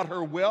about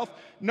her wealth.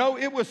 No,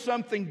 it was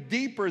something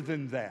deeper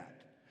than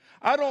that.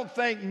 I don't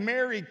think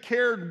Mary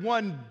cared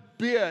one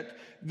bit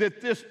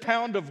that this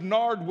pound of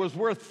nard was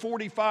worth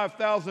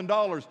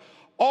 $45,000.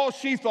 All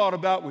she thought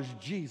about was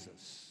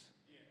Jesus.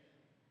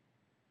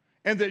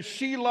 And that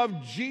she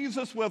loved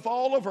Jesus with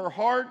all of her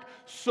heart,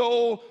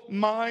 soul,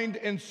 mind,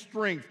 and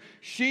strength.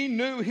 She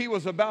knew he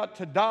was about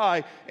to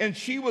die, and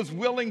she was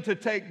willing to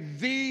take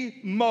the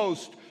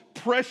most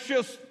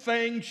precious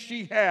thing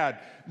she had,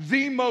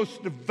 the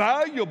most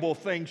valuable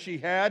thing she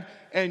had,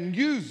 and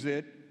use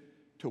it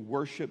to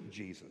worship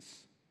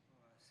Jesus.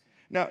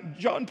 Now,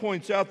 John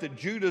points out that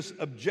Judas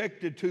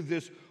objected to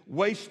this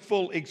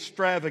wasteful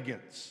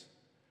extravagance.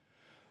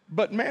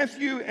 But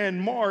Matthew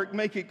and Mark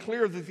make it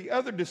clear that the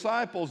other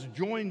disciples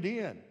joined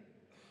in.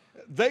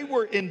 They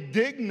were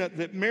indignant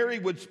that Mary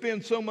would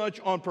spend so much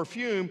on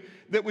perfume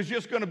that was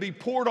just going to be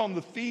poured on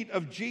the feet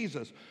of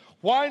Jesus.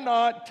 Why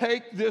not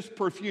take this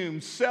perfume,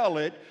 sell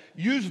it,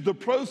 use the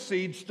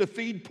proceeds to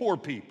feed poor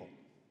people?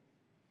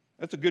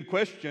 That's a good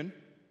question.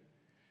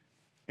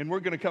 And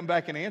we're going to come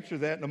back and answer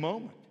that in a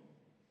moment.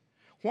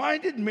 Why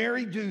did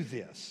Mary do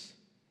this?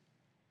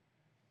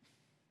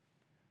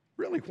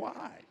 Really,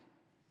 why?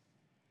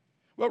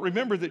 Well,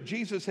 remember that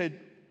Jesus had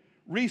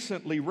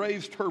recently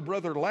raised her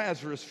brother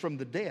Lazarus from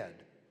the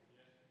dead.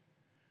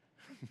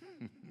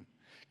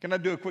 Can I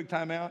do a quick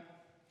timeout?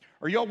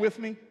 Are y'all with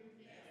me?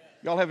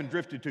 Y'all haven't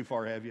drifted too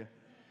far, have you?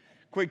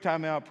 Quick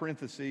timeout,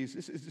 parentheses.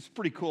 It's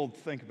pretty cool to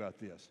think about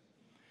this.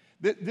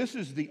 This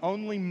is the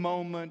only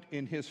moment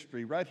in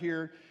history, right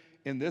here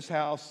in this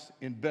house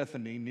in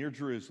Bethany near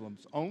Jerusalem,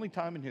 it's the only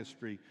time in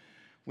history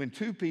when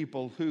two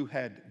people who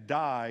had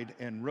died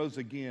and rose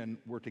again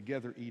were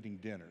together eating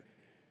dinner.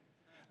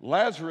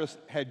 Lazarus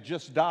had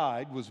just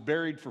died, was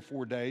buried for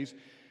 4 days,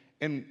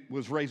 and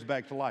was raised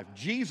back to life.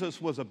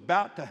 Jesus was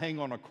about to hang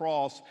on a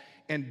cross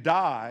and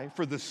die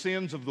for the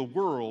sins of the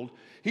world.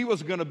 He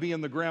was going to be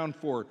in the ground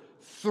for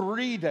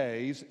 3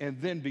 days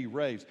and then be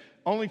raised.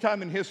 Only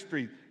time in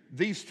history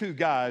these two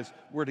guys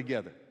were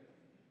together.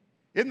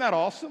 Isn't that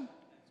awesome?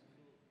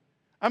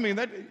 I mean,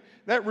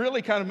 that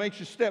really kind of makes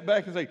you step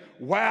back and say,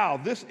 wow,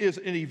 this is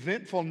an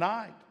eventful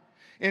night.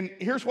 And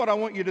here's what I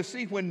want you to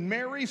see. When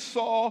Mary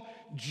saw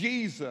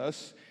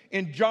Jesus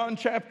in John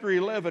chapter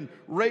 11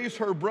 raise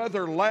her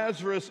brother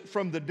Lazarus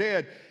from the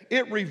dead,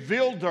 it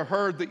revealed to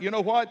her that, you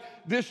know what?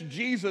 This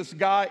Jesus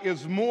guy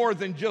is more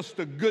than just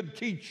a good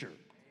teacher.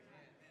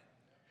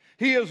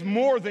 He is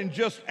more than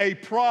just a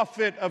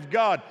prophet of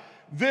God.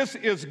 This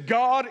is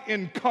God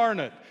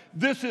incarnate.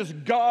 This is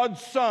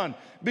God's Son,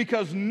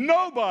 because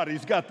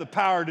nobody's got the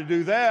power to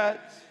do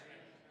that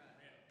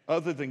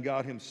other than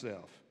God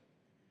himself.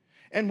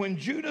 And when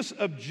Judas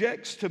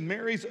objects to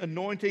Mary's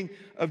anointing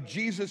of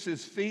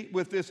Jesus' feet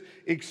with this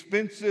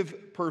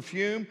expensive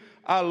perfume,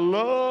 I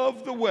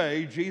love the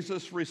way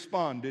Jesus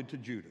responded to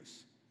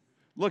Judas.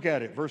 Look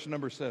at it, verse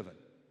number 7.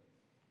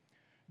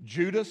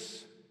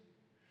 Judas,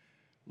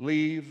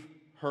 leave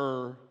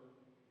her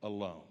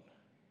alone.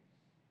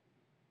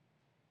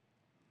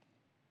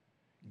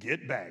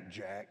 Get back,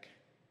 Jack.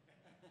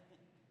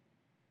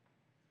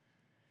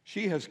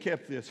 She has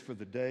kept this for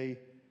the day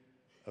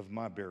of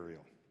my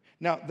burial.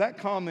 Now, that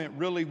comment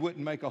really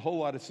wouldn't make a whole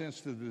lot of sense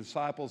to the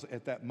disciples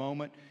at that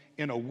moment.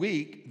 In a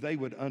week, they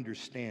would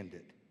understand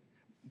it.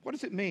 What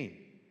does it mean?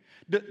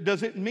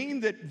 Does it mean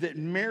that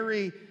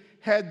Mary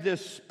had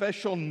this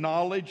special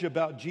knowledge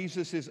about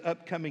Jesus'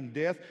 upcoming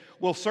death?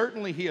 Well,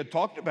 certainly he had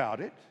talked about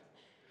it.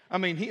 I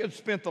mean, he had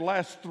spent the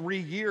last 3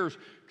 years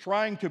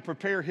trying to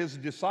prepare his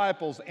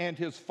disciples and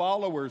his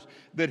followers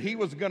that he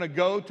was going to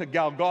go to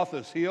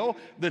Golgotha's hill,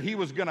 that he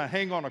was going to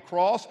hang on a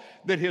cross,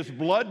 that his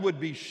blood would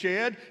be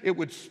shed, it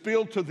would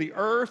spill to the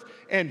earth,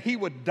 and he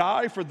would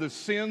die for the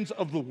sins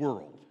of the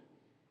world.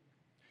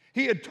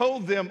 He had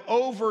told them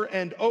over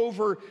and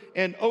over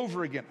and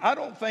over again. I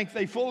don't think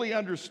they fully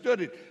understood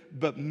it,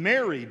 but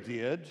Mary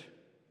did.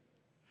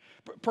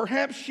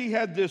 Perhaps she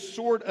had this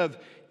sort of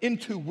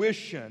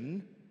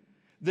intuition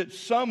that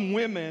some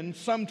women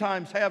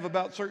sometimes have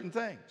about certain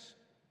things.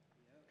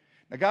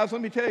 Now, guys,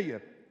 let me tell you,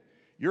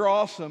 you're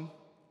awesome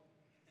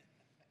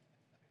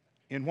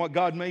in what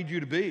God made you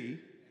to be,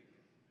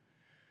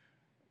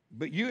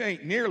 but you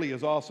ain't nearly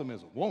as awesome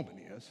as a woman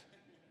is.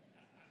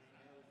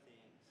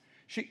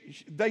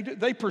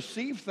 They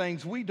perceive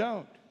things we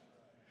don't.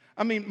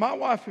 I mean, my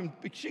wife,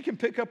 she can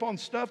pick up on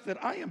stuff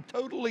that I am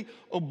totally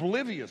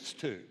oblivious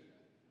to.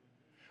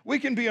 We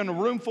can be in a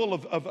room full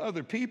of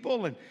other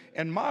people,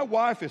 and my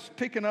wife is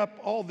picking up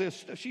all this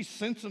stuff. She's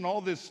sensing all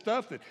this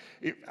stuff that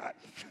I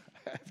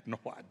have no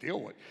idea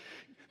what.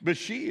 But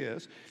she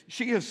is.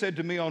 She has said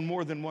to me on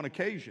more than one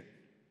occasion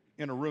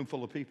in a room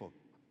full of people,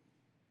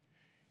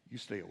 "You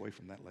stay away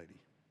from that lady."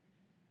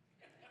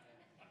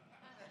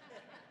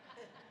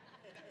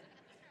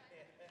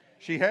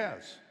 She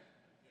has.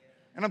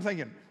 And I'm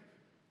thinking,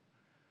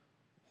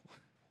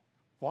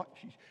 what?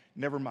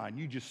 Never mind,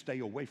 you just stay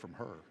away from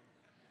her.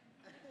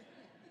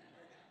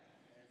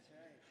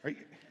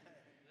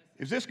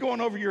 Is this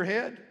going over your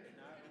head?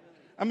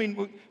 I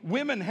mean,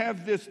 women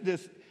have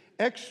this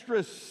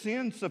extra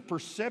sense of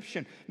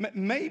perception.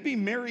 Maybe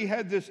Mary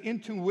had this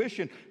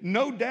intuition.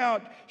 No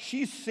doubt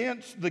she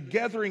sensed the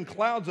gathering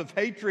clouds of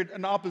hatred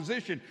and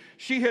opposition.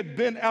 She had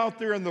been out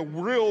there in the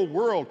real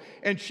world,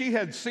 and she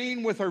had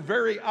seen with her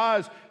very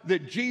eyes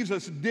that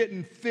Jesus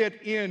didn't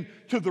fit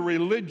into the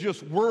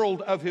religious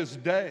world of his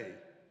day.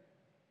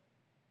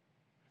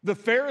 The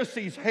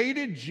Pharisees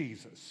hated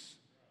Jesus.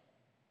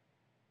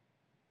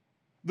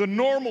 The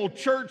normal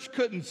church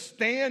couldn't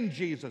stand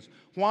Jesus.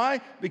 Why?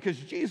 Because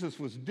Jesus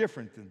was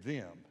different than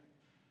them.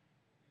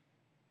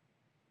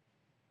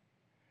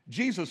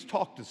 Jesus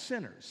talked to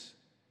sinners.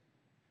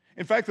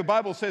 In fact, the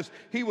Bible says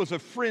he was a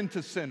friend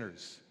to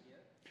sinners.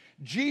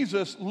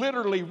 Jesus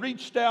literally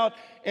reached out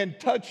and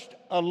touched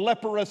a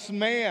leprous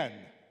man.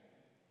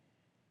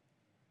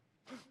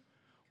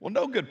 Well,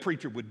 no good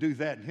preacher would do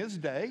that in his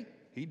day.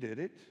 He did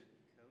it.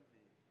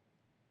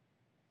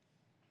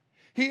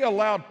 He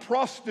allowed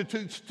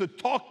prostitutes to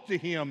talk to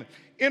him,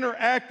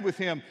 interact with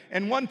him,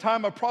 and one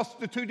time a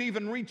prostitute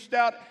even reached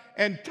out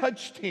and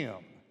touched him.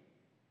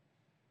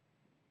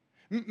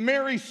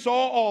 Mary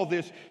saw all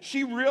this.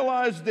 She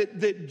realized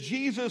that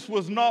Jesus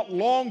was not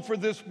long for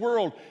this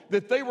world,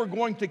 that they were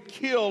going to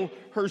kill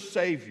her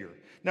Savior.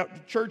 Now,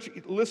 church,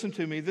 listen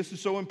to me. This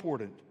is so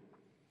important.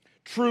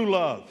 True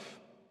love,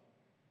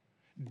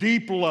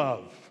 deep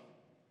love,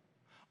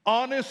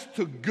 honest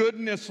to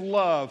goodness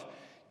love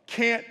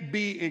can't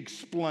be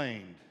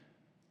explained.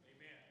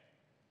 Amen.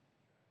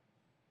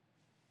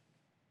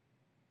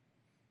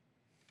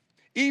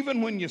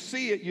 Even when you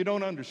see it, you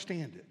don't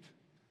understand it.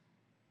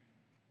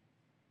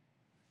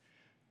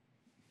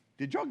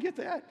 Did y'all get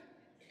that?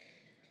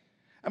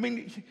 I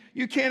mean,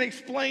 you can't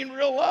explain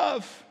real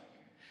love.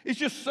 It's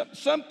just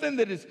something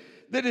that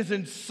is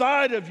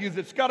inside of you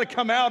that's got to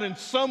come out in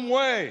some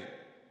way.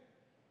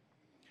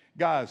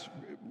 Guys,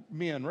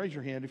 men, raise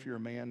your hand if you're a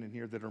man in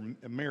here that are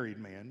a married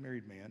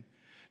man.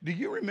 Do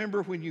you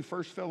remember when you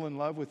first fell in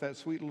love with that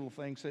sweet little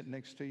thing sitting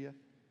next to you?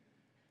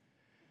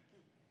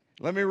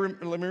 Let me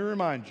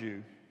remind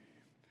you,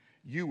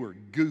 you were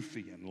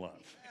goofy in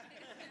love.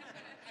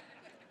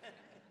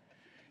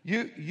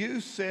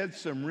 You said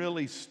some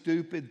really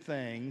stupid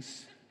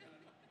things,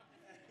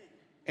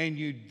 and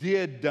you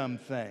did dumb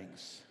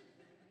things.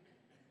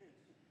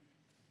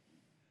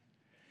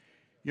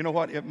 You know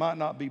what? It might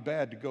not be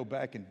bad to go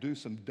back and do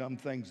some dumb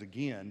things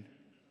again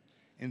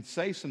and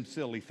say some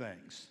silly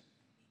things.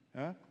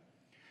 Huh?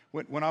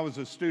 When I was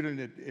a student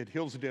at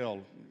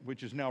Hillsdale,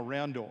 which is now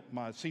Randall,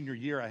 my senior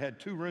year, I had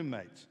two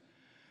roommates.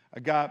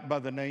 A guy by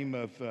the name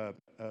of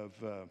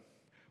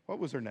what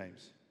was their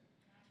names?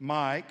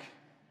 Mike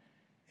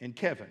and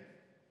Kevin.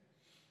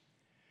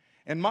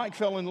 And Mike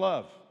fell in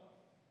love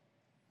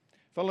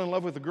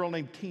with a girl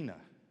named Tina.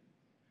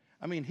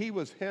 I mean, he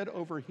was head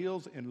over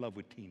heels in love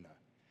with Tina.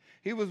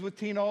 He was with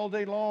Tina all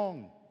day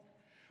long.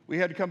 We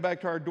had to come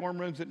back to our dorm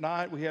rooms at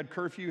night. We had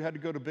curfew, had to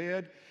go to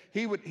bed.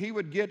 He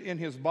would get in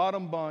his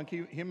bottom bunk.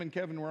 Him and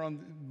Kevin were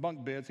on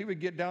bunk beds. He would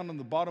get down on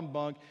the bottom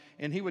bunk,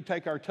 and he would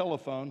take our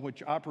telephone,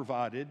 which I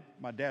provided,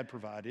 my dad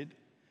provided.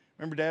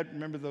 Remember, Dad?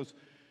 Remember those?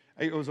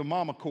 It was a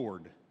mama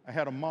cord. I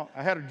had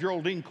a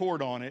Geraldine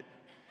cord on it.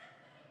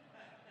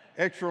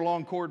 Extra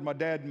long cord my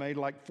dad made,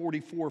 like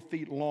 44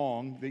 feet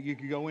long, that you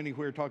could go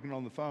anywhere talking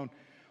on the phone.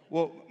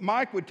 Well,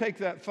 Mike would take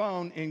that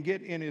phone and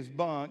get in his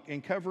bunk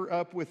and cover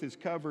up with his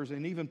covers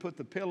and even put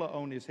the pillow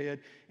on his head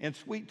and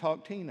sweet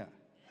talk Tina.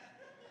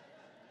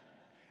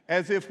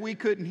 As if we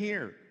couldn't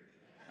hear.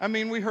 I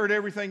mean, we heard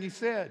everything he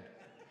said.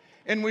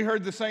 And we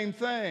heard the same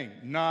thing,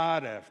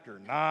 night after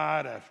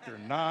night after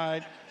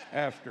night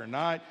after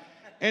night.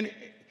 And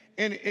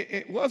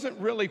it wasn't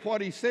really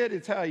what he said,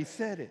 it's how he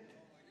said it.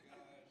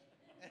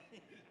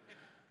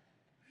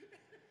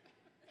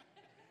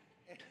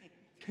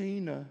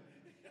 Tina,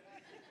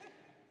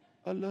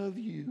 I love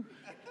you.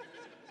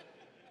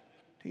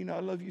 Tina, I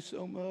love you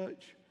so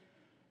much.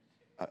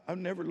 I've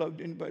never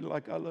loved anybody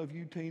like I love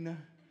you, Tina.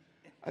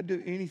 I'd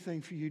do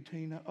anything for you,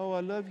 Tina. Oh,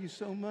 I love you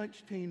so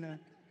much, Tina.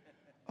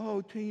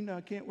 Oh, Tina,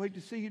 I can't wait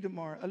to see you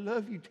tomorrow. I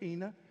love you,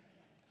 Tina.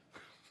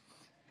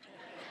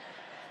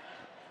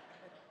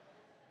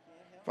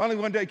 Finally,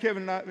 one day,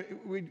 Kevin and I,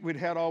 we'd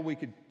had all we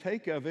could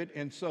take of it.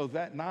 And so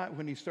that night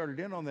when he started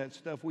in on that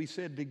stuff, we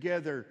said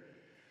together,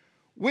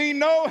 we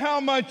know how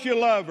much you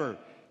love her.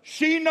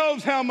 She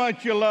knows how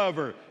much you love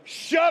her.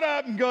 Shut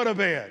up and go to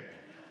bed.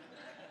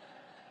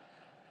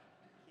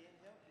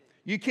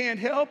 You can't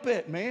help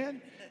it,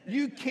 man.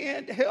 You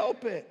can't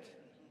help it.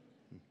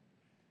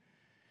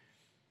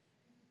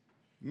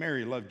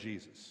 Mary loved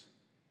Jesus.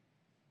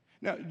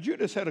 Now,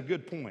 Judas had a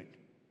good point.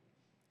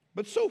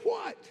 But so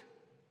what?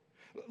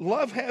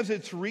 Love has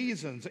its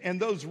reasons, and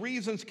those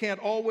reasons can't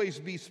always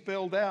be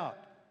spelled out.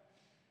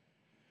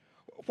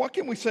 What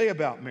can we say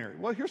about Mary?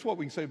 Well, here's what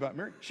we can say about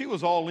Mary. She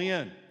was all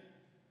in.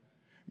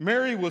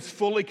 Mary was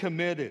fully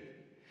committed,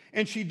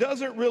 and she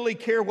doesn't really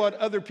care what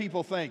other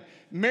people think.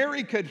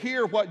 Mary could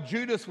hear what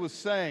Judas was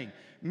saying.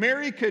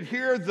 Mary could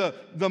hear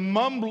the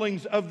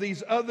mumblings of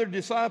these other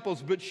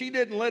disciples, but she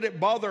didn't let it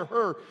bother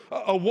her.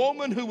 A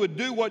woman who would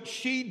do what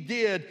she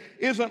did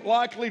isn't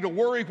likely to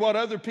worry what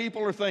other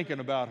people are thinking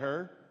about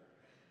her,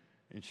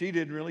 and she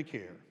didn't really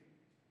care.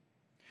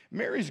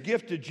 Mary's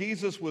gift to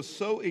Jesus was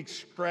so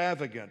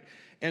extravagant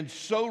and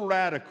so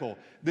radical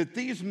that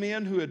these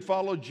men who had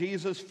followed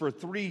Jesus for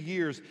 3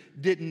 years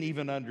didn't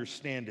even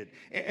understand it.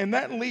 And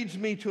that leads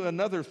me to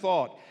another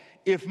thought.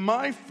 If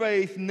my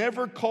faith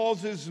never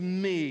causes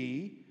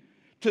me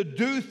to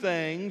do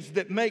things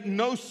that make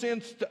no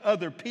sense to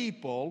other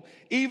people,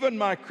 even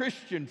my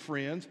Christian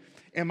friends,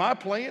 am I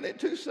playing it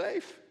too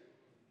safe?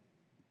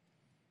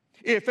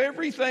 If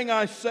everything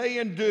I say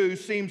and do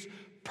seems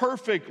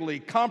perfectly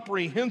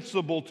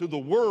comprehensible to the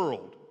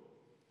world,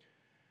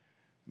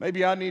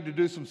 maybe I need to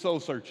do some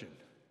soul searching.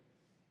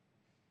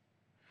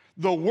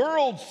 The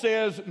world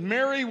says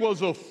Mary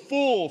was a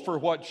fool for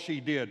what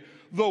she did.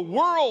 The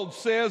world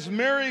says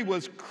Mary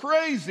was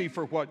crazy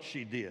for what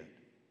she did.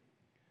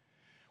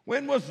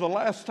 When was the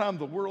last time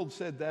the world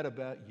said that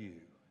about you?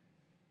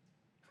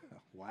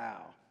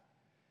 Wow.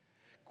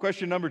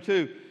 Question number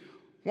 2,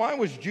 why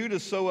was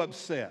Judas so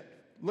upset?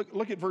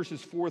 Look at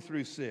verses 4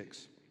 through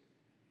 6.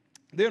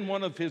 Then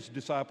one of his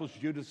disciples,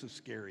 Judas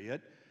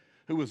Iscariot,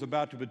 who was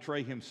about to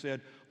betray him,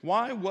 said,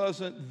 "Why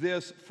wasn't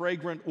this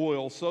fragrant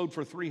oil sold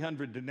for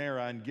 300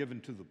 denarii and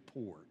given to the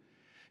poor?"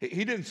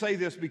 He didn't say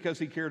this because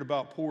he cared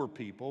about poor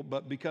people,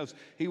 but because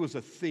he was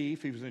a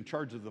thief. He was in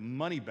charge of the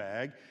money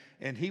bag,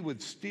 and he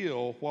would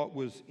steal what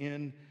was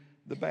in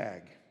the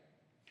bag.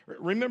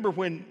 Remember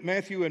when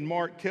Matthew and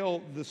Mark tell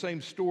the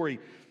same story,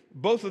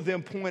 both of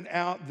them point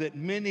out that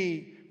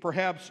many,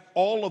 perhaps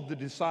all of the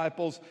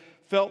disciples,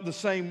 felt the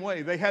same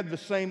way. They had the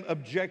same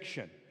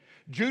objection.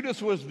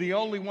 Judas was the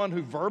only one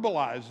who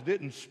verbalized it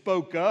and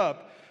spoke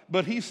up,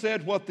 but he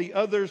said what the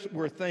others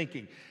were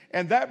thinking.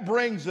 And that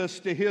brings us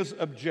to his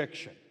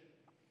objection.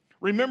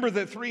 Remember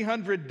that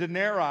 300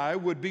 denarii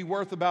would be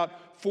worth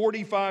about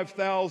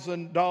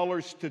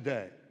 $45,000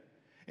 today.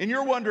 And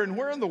you're wondering,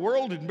 where in the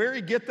world did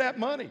Mary get that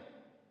money?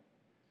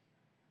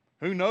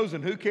 Who knows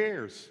and who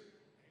cares?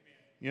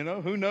 You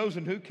know, who knows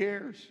and who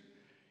cares?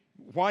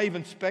 Why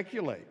even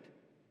speculate?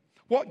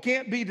 What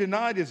can't be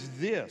denied is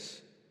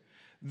this,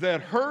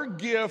 that her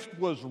gift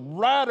was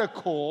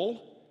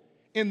radical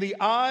in the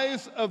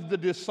eyes of the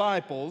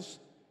disciples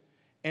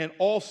and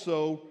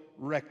also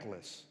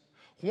reckless.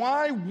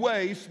 Why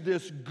waste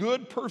this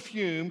good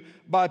perfume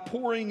by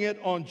pouring it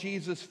on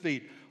Jesus'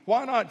 feet?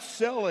 Why not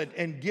sell it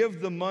and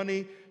give the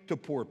money to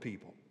poor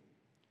people?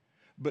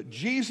 But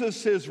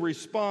Jesus'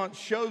 response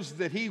shows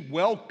that he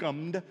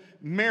welcomed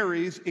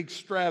Mary's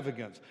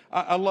extravagance.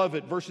 I love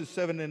it, verses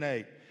 7 and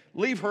 8.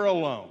 Leave her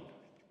alone.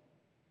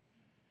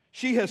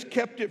 She has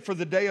kept it for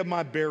the day of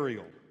my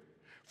burial.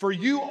 For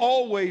you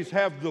always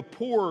have the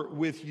poor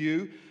with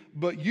you,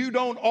 but you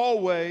don't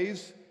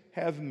always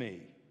have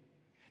me.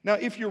 Now,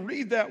 if you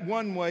read that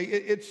one way,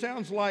 it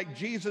sounds like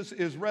Jesus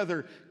is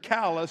rather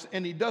callous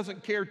and he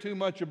doesn't care too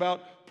much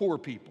about poor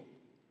people.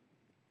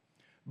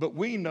 But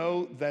we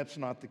know that's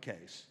not the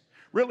case.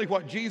 Really,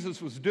 what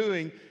Jesus was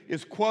doing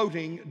is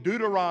quoting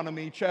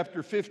Deuteronomy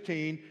chapter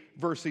 15,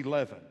 verse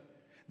 11.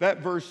 That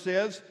verse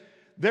says,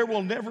 "There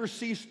will never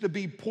cease to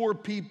be poor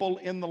people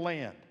in the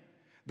land.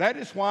 That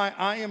is why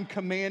I am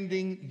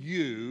commanding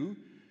you,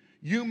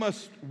 you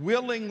must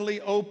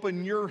willingly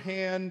open your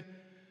hand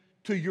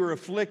to your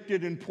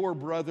afflicted and poor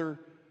brother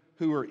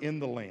who are in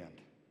the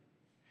land."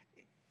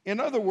 In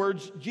other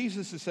words,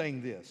 Jesus is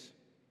saying this: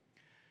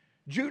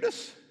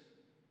 Judas,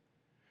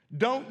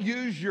 don't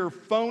use your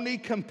phony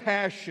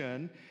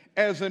compassion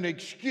as an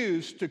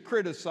excuse to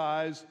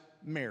criticize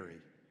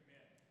Mary.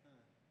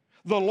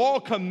 The law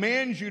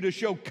commands you to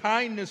show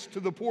kindness to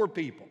the poor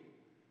people.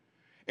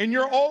 And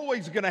you're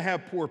always going to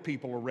have poor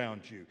people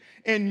around you.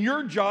 And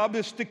your job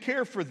is to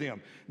care for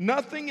them.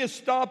 Nothing is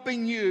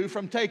stopping you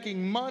from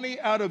taking money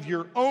out of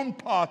your own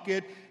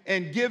pocket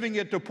and giving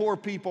it to poor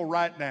people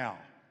right now.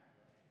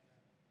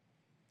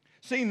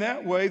 Seen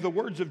that way, the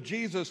words of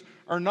Jesus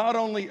are not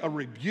only a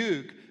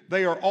rebuke,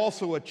 they are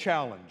also a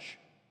challenge.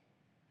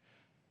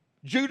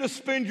 Judas,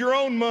 spend your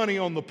own money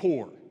on the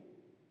poor.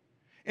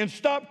 And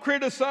stop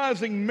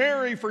criticizing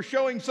Mary for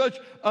showing such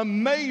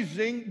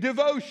amazing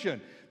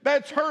devotion.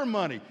 That's her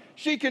money.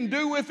 She can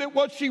do with it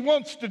what she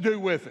wants to do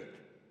with it.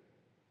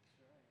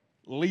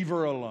 Leave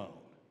her alone.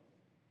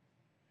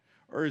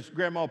 Or as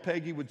Grandma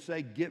Peggy would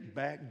say, get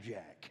back,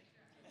 Jack.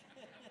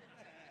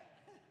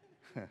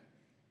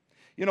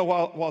 You know,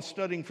 while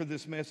studying for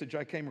this message,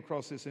 I came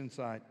across this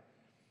insight.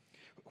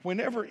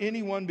 Whenever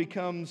anyone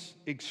becomes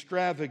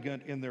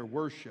extravagant in their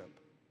worship,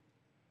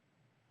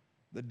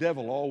 the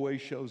devil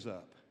always shows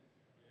up.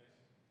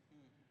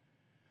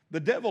 The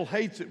devil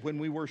hates it when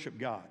we worship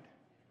God.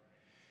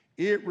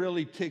 It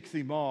really ticks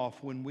him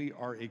off when we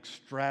are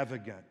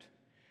extravagant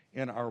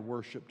in our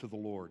worship to the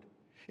Lord.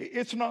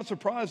 It's not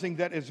surprising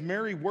that as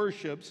Mary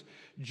worships,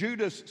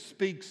 Judas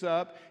speaks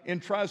up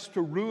and tries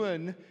to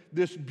ruin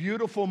this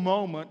beautiful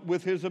moment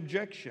with his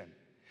objection.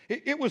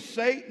 It was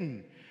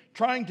Satan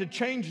trying to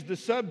change the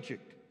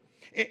subject.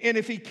 And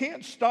if he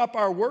can't stop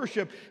our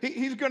worship,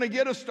 he's going to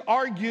get us to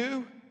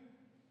argue.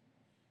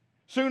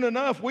 Soon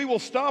enough, we will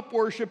stop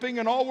worshiping,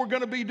 and all we're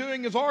going to be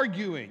doing is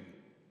arguing.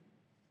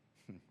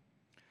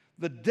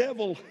 The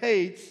devil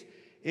hates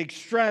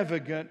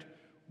extravagant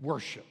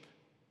worship,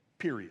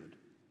 period.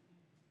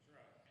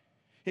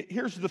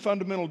 Here's the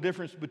fundamental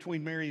difference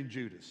between Mary and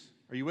Judas.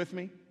 Are you with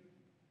me?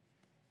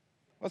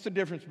 What's the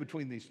difference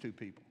between these two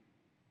people?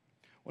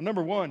 Well,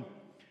 number one,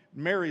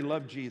 Mary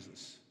loved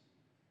Jesus.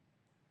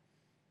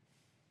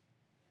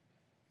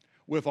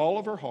 With all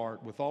of her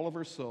heart, with all of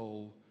her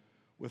soul,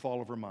 with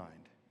all of her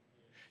mind.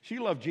 She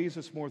loved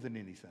Jesus more than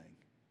anything.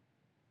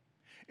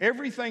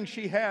 Everything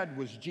she had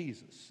was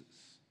Jesus's.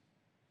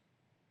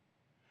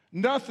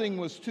 Nothing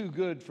was too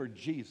good for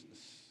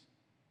Jesus.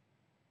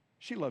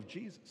 She loved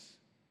Jesus.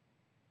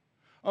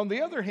 On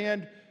the other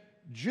hand,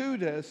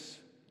 Judas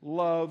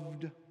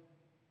loved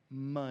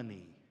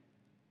money.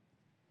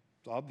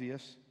 It's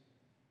obvious.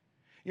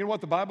 You know what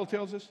the Bible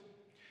tells us?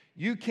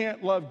 You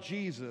can't love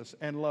Jesus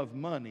and love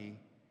money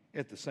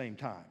at the same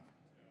time.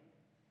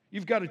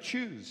 You've got to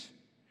choose.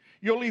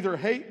 You'll either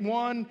hate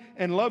one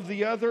and love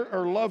the other,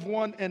 or love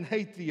one and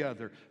hate the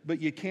other, but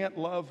you can't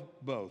love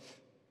both.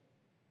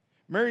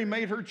 Mary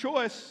made her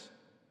choice.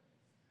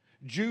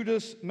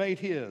 Judas made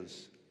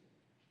his.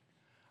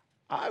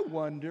 I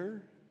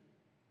wonder,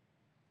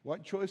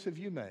 what choice have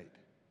you made?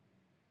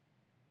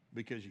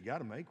 Because you got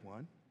to make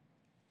one.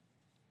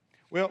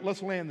 Well,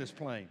 let's land this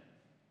plane.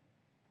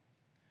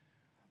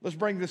 Let's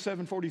bring the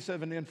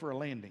 747 in for a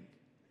landing.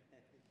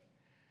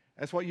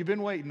 That's what you've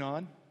been waiting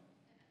on,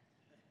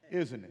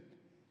 isn't it?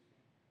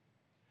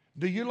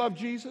 Do you love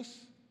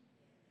Jesus?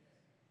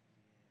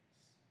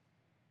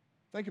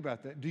 Think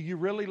about that. Do you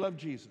really love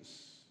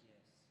Jesus?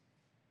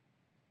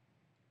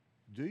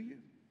 Do you?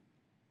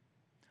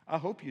 I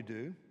hope you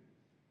do.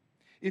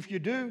 If you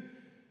do,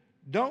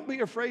 don't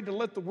be afraid to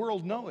let the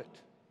world know it.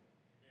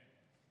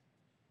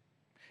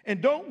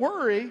 And don't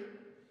worry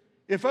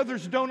if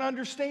others don't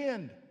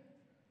understand.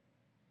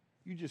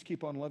 You just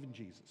keep on loving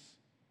Jesus.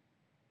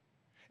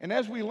 And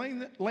as we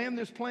land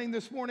this plane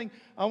this morning,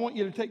 I want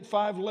you to take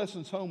 5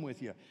 lessons home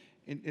with you.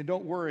 And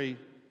don't worry,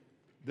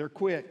 they're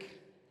quick.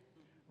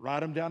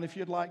 Write them down if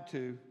you'd like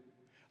to.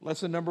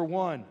 Lesson number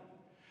 1,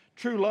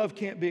 true love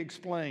can't be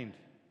explained.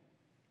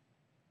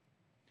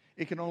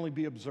 It can only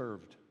be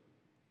observed.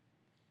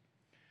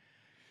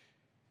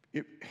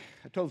 I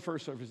told the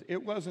first service,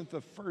 it wasn't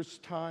the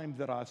first time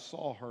that I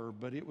saw her,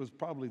 but it was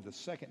probably the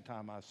second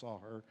time I saw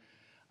her.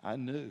 I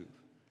knew.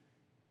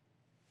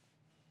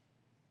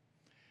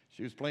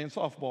 She was playing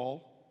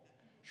softball,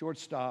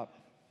 shortstop,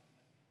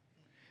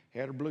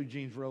 had her blue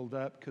jeans rolled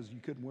up because you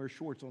couldn't wear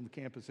shorts on the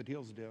campus at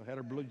Hillsdale. Had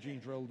her blue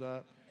jeans rolled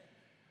up,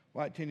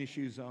 white tennis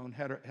shoes on,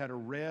 had a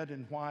red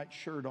and white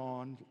shirt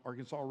on,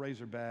 Arkansas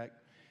Razorback.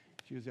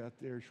 She was out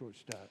there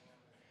shortstop.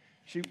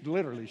 She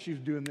was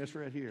doing this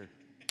right here.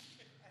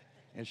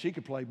 And she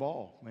could play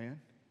ball,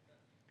 man.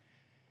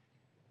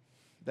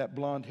 That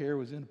blonde hair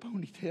was in a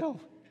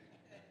ponytail.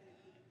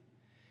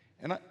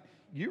 And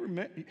do you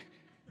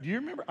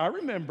remember? I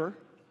remember.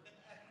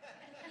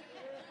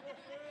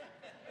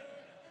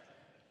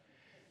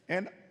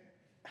 And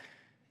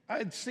I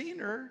had seen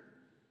her,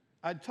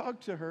 I'd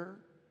talked to her,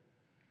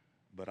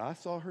 but I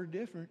saw her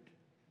different.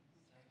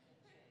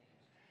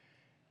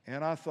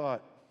 And I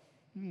thought,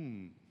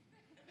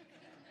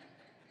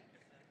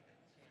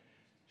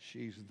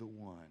 she's the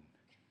one.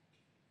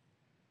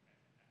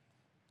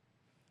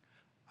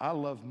 I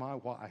love my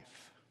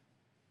wife.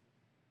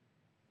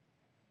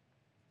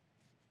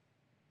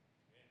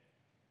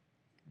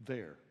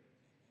 There.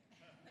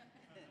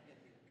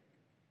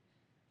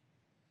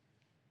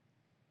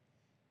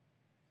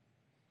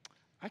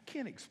 I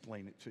can't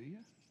explain it to you.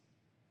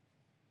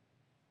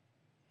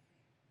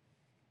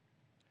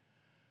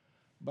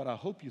 But I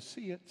hope you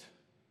see it.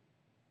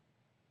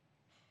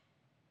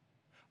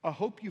 I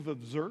hope you've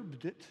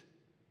observed it.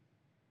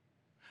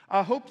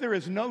 I hope there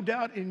is no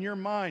doubt in your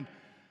mind.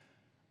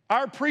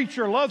 Our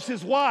preacher loves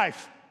his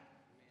wife.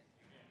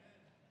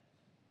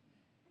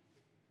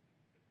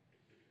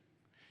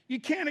 You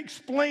can't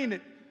explain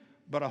it,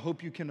 but I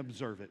hope you can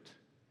observe it.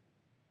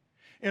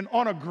 And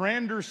on a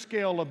grander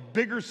scale, a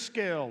bigger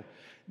scale,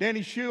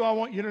 Danny Shue, I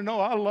want you to know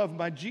I love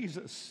my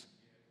Jesus.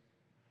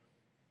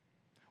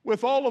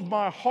 With all of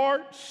my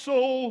heart,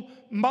 soul,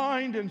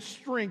 mind, and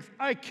strength.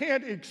 I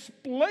can't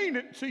explain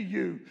it to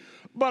you,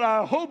 but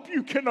I hope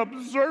you can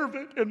observe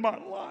it in my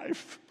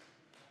life.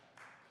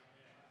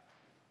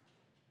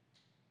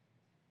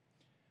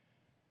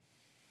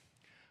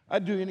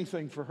 I'd do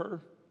anything for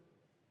her.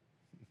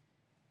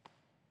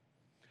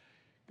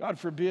 God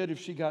forbid if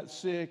she got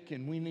sick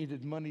and we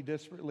needed money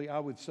desperately, I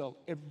would sell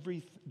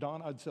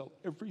I'd sell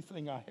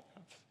everything I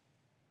have.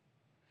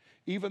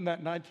 Even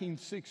that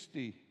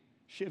 1960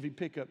 Chevy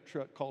pickup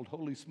truck called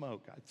Holy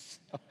Smoke.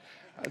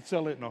 I'd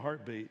sell it in a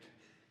heartbeat.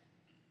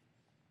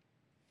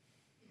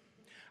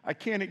 I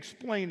can't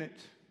explain it.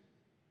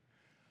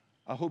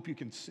 I hope you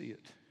can see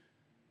it.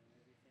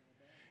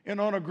 And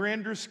on a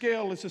grander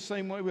scale, it's the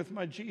same way with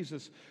my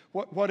Jesus.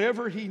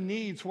 Whatever he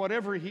needs,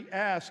 whatever he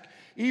asks,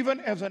 even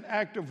as an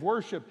act of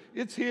worship,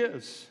 it's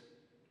his.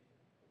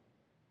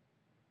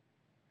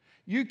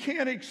 You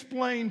can't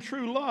explain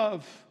true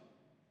love,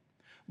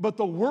 but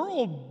the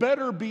world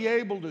better be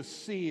able to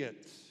see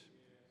it.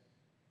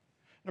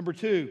 Number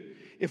two,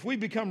 if we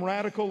become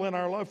radical in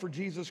our love for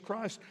Jesus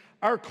Christ,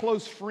 our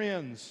close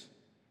friends,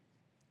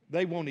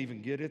 they won't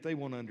even get it. They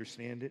won't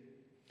understand it.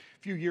 A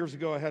few years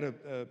ago, I had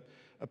a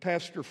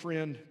pastor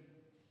friend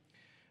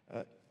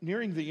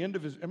nearing the end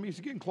of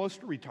he's getting close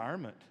to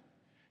retirement.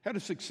 Had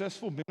a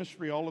successful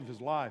ministry all of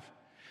his life.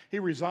 He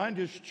resigned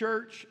his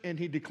church and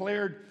he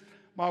declared,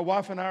 my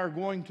wife and I are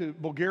going to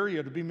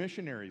Bulgaria to be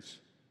missionaries.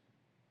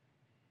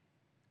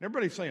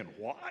 Everybody's saying,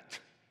 what?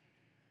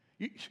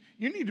 You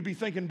need to be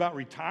thinking about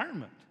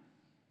retirement.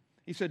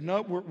 He said,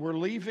 no, we're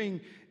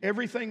leaving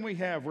everything we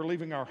have. We're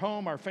leaving our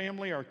home, our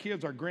family, our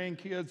kids, our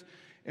grandkids,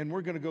 and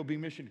we're going to go be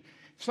missionaries.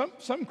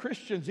 Some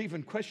Christians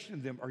even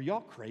question them, are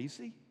y'all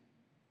crazy?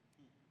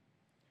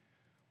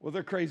 Well,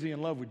 they're crazy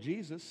in love with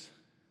Jesus.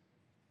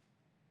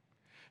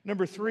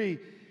 Number three,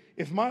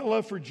 if my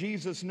love for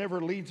Jesus never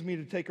leads me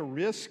to take a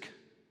risk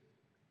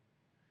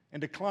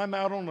and to climb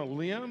out on a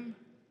limb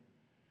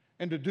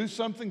and to do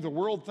something the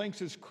world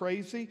thinks is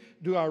crazy,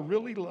 do I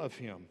really love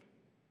him?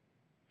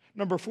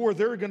 Number four,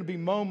 there are going to be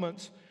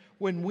moments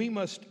when we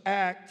must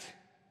act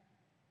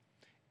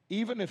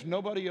even if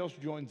nobody else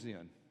joins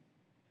in.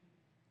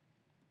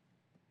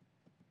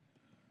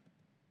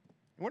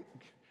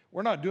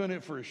 We're not doing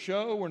it for a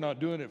show. We're not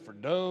doing it for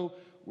dough.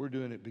 We're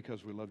doing it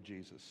because we love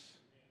Jesus.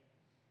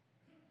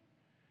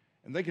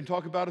 And they can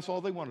talk about us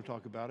all they want to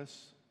talk about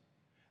us.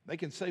 They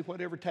can say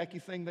whatever tacky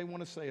thing they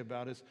want to say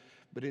about us,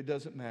 but it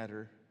doesn't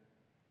matter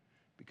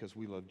because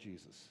we love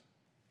Jesus.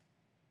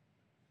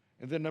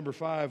 And then number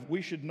five,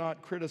 we should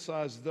not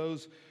criticize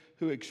those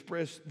who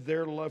express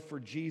their love for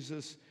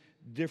Jesus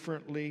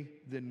differently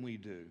than we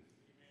do.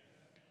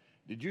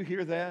 Did you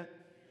hear that?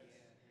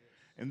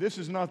 And this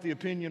is not the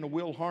opinion of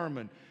Will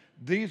Harmon.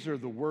 These are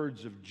the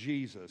words of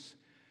Jesus.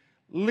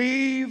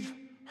 Leave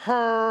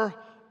her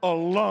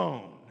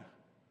alone.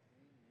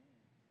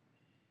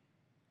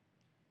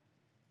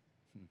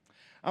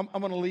 I'm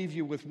going to leave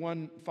you with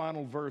one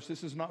final verse.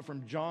 This is not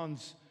from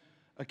John's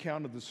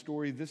account of the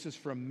story. This is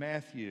from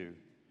Matthew.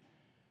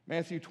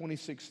 Matthew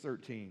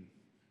 26:13.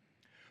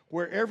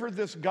 Wherever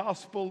this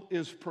gospel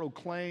is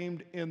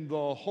proclaimed in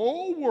the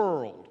whole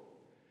world,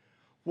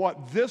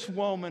 what this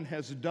woman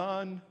has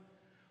done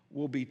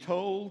will be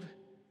told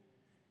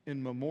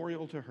in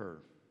memorial to her.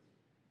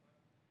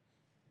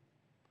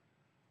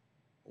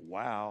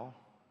 Wow.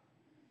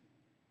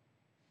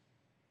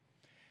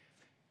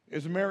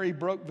 As Mary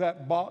broke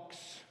that box,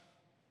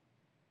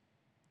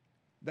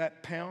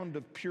 that pound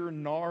of pure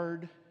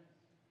nard,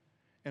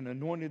 and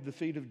anointed the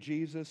feet of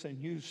Jesus and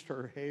used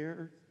her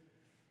hair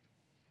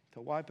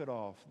to wipe it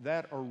off,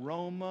 that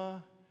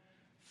aroma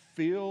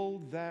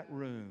filled that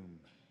room.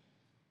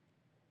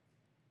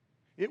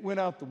 It went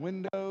out the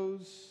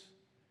windows.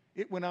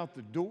 It went out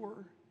the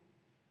door.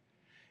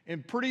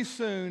 And pretty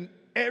soon,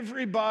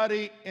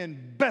 everybody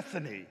in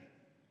Bethany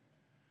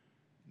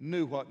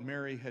knew what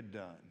Mary had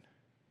done.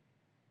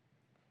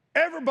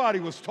 Everybody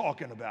was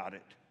talking about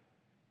it.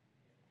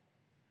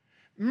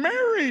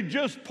 Mary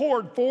just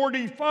poured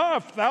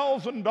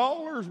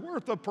 $45,000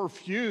 worth of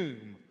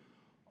perfume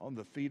on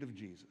the feet of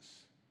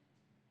Jesus.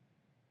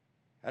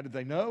 How did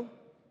they know?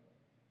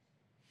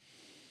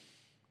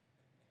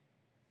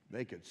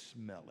 They could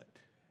smell it.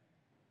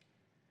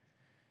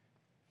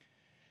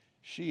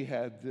 She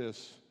had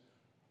this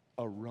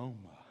aroma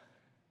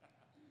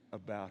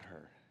about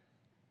her.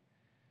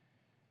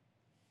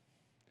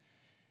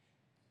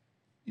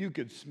 You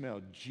could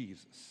smell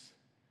Jesus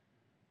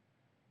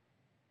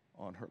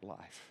on her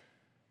life.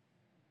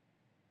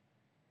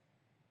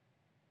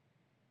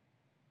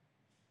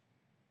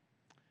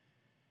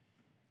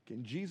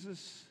 Can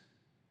Jesus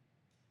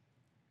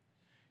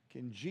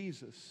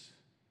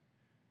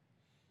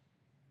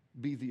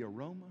be the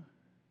aroma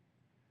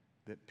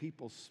that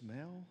people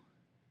smell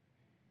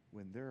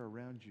when they're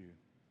around you?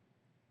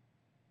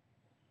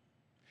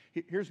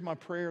 Here's my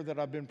prayer that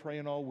I've been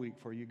praying all week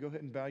for you. Go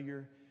ahead and bow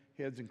your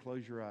heads and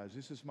close your eyes.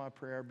 This is my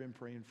prayer I've been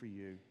praying for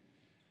you.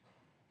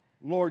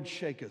 Lord,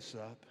 shake us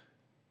up.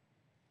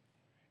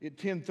 At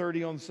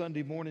 10:30 on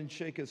Sunday morning,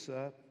 shake us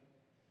up.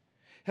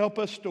 Help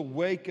us to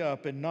wake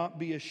up and not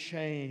be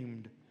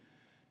ashamed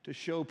to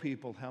show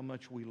people how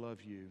much we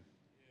love you.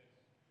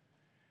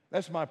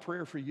 That's my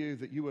prayer for you,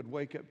 that you would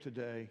wake up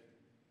today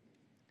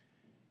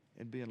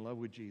and be in love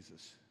with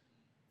Jesus.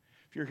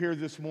 If you're here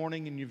this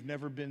morning and you've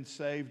never been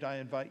saved, I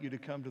invite you to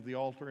come to the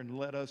altar and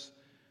let us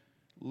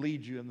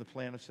lead you in the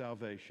plan of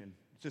salvation.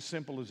 It's as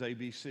simple as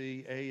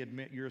ABC. A,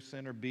 admit you're a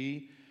sinner.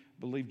 B,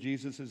 believe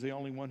Jesus is the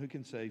only one who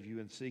can save you.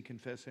 And C,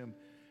 confess him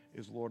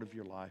as Lord of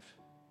your life.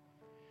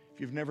 If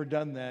you've never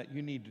done that,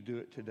 you need to do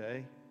it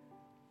today.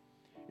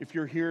 If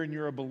you're here and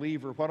you're a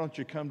believer, why don't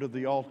you come to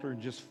the altar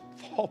and just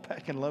fall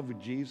back in love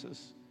with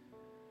Jesus?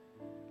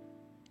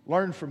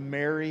 Learn from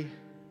Mary.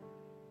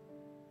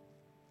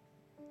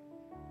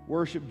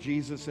 Worship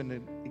Jesus in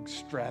an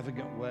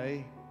extravagant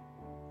way.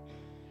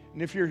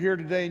 And if you're here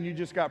today and you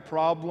just got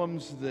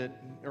problems that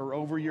are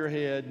over your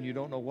head and you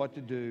don't know what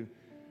to do,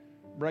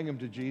 bring them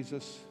to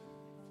Jesus.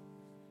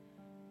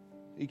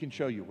 He can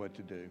show you what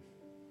to do.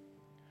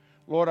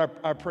 Lord,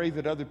 I pray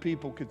that other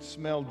people could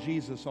smell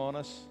Jesus on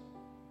us.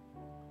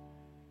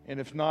 And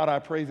if not, I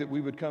pray that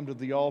we would come to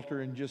the altar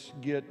and just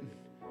get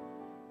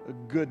a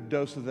good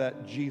dose of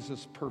that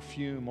Jesus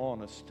perfume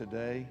on us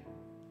today,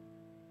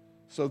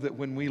 so that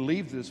when we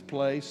leave this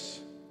place,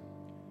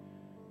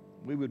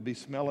 we would be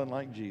smelling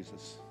like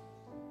Jesus.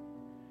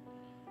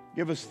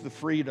 Give us the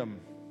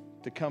freedom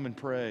to come and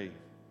pray.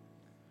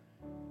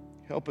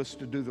 Help us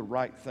to do the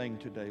right thing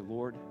today,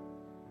 Lord.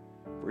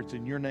 For it's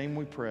in your name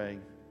we pray.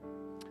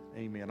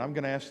 Amen. I'm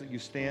going to ask that you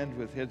stand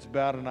with heads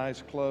bowed and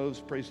eyes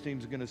closed. Praise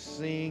team's going to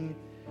sing.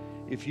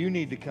 If you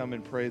need to come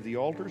and pray, the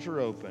altars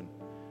are open.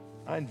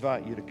 I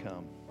invite you to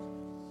come.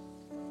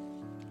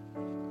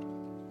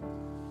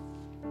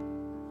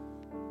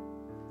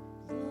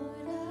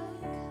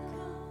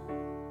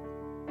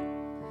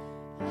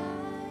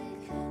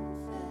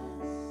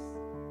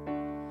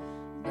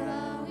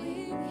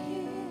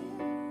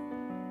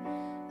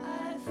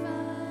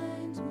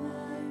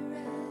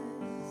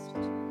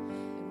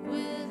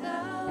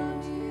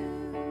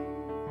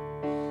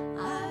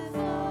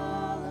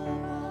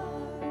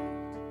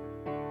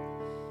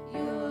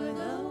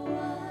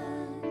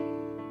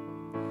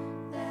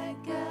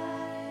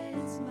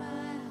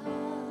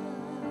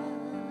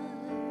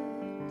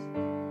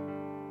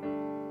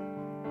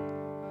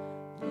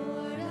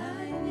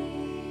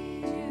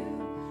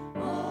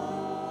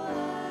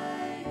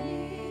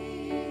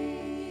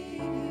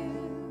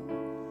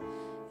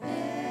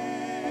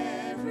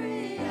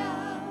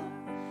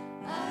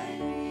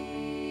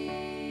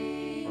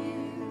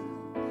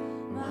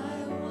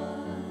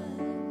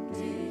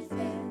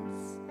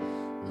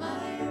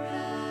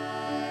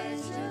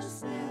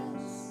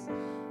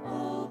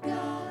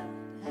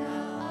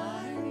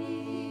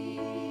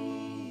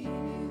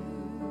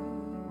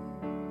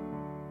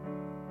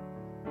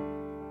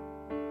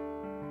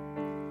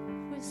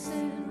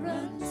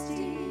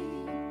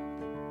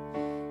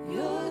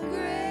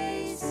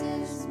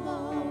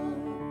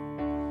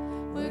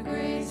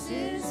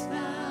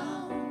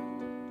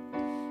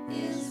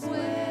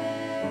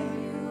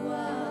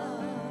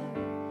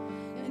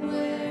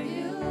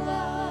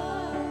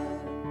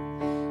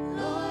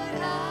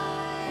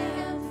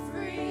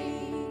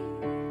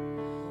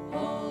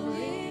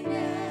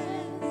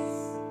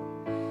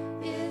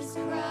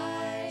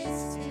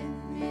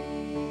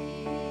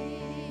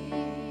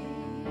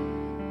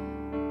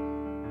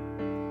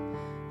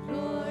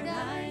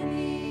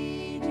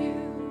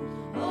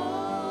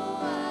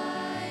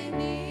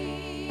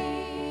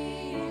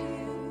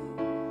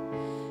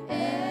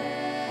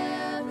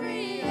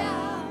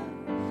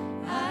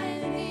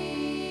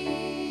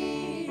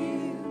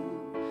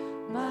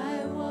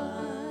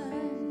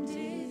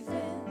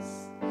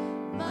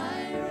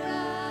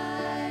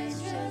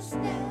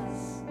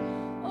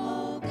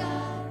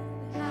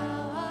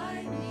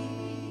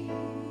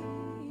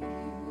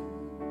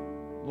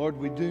 Lord,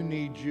 we do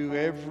need you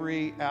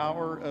every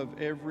hour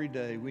of every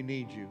day. We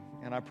need you.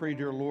 And I pray,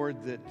 dear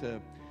Lord,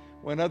 that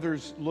when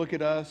others look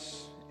at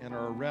us and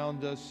are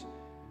around us,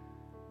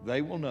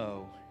 they will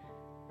know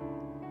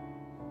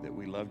that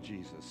we love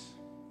Jesus.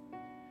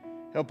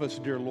 Help us,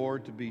 dear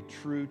Lord, to be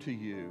true to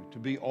you, to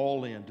be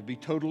all in, to be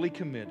totally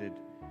committed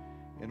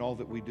in all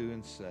that we do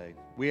and say.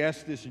 We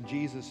ask this in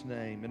Jesus'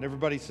 name. And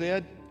everybody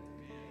said,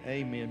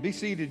 amen. Be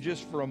seated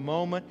just for a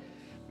moment.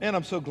 Man,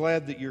 I'm so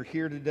glad that you're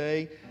here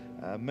today.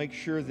 Make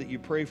sure that you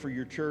pray for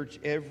your church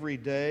every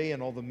day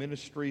and all the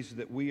ministries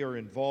that we are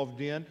involved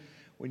in.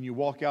 When you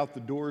walk out the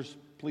doors,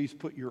 please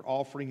put your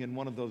offering in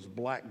one of those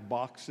black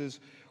boxes.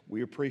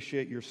 We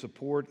appreciate your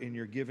support and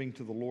your giving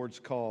to the Lord's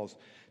cause.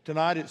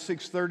 Tonight at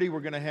 6:30,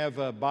 we're going to have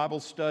a Bible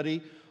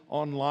study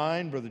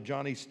online. Brother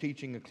Johnny's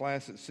teaching a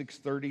class at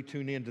 6:30.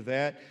 Tune into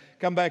that.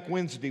 Come back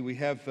Wednesday. We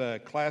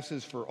have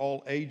classes for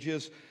all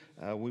ages.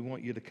 We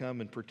want you to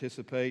come and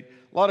participate.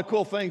 A lot of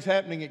cool things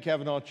happening at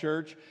Cavanaugh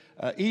Church.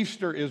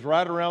 Easter is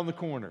right around the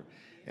corner,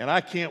 and I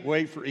can't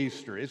wait for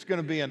Easter. It's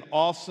going to be an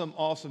awesome,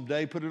 awesome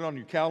day. Put it on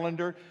your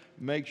calendar.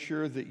 Make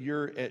sure that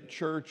you're at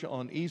church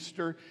on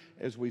Easter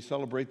as we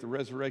celebrate the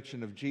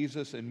resurrection of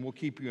Jesus, and we'll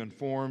keep you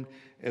informed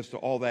as to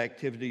all the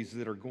activities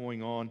that are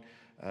going on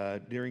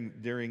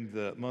during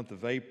the month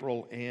of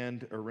April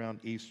and around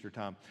Easter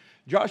time.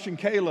 Josh and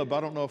Caleb,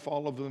 I don't know if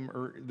all of them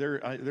are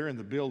they're in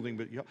the building,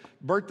 but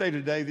birthday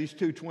today, these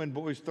two twin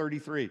boys,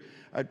 33.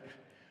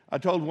 I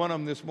told one of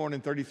them this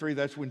morning, 33,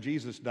 that's when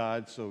Jesus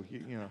died, so,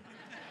 you know,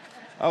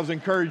 I was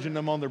encouraging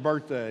them on their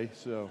birthday,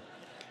 so.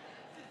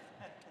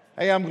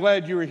 Hey, I'm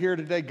glad you were here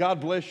today.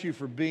 God bless you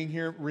for being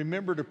here.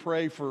 Remember to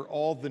pray for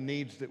all the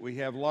needs that we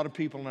have. A lot of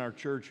people in our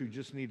church who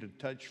just need a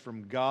touch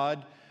from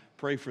God.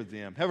 pray for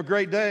them. Have a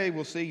great day.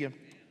 We'll see you.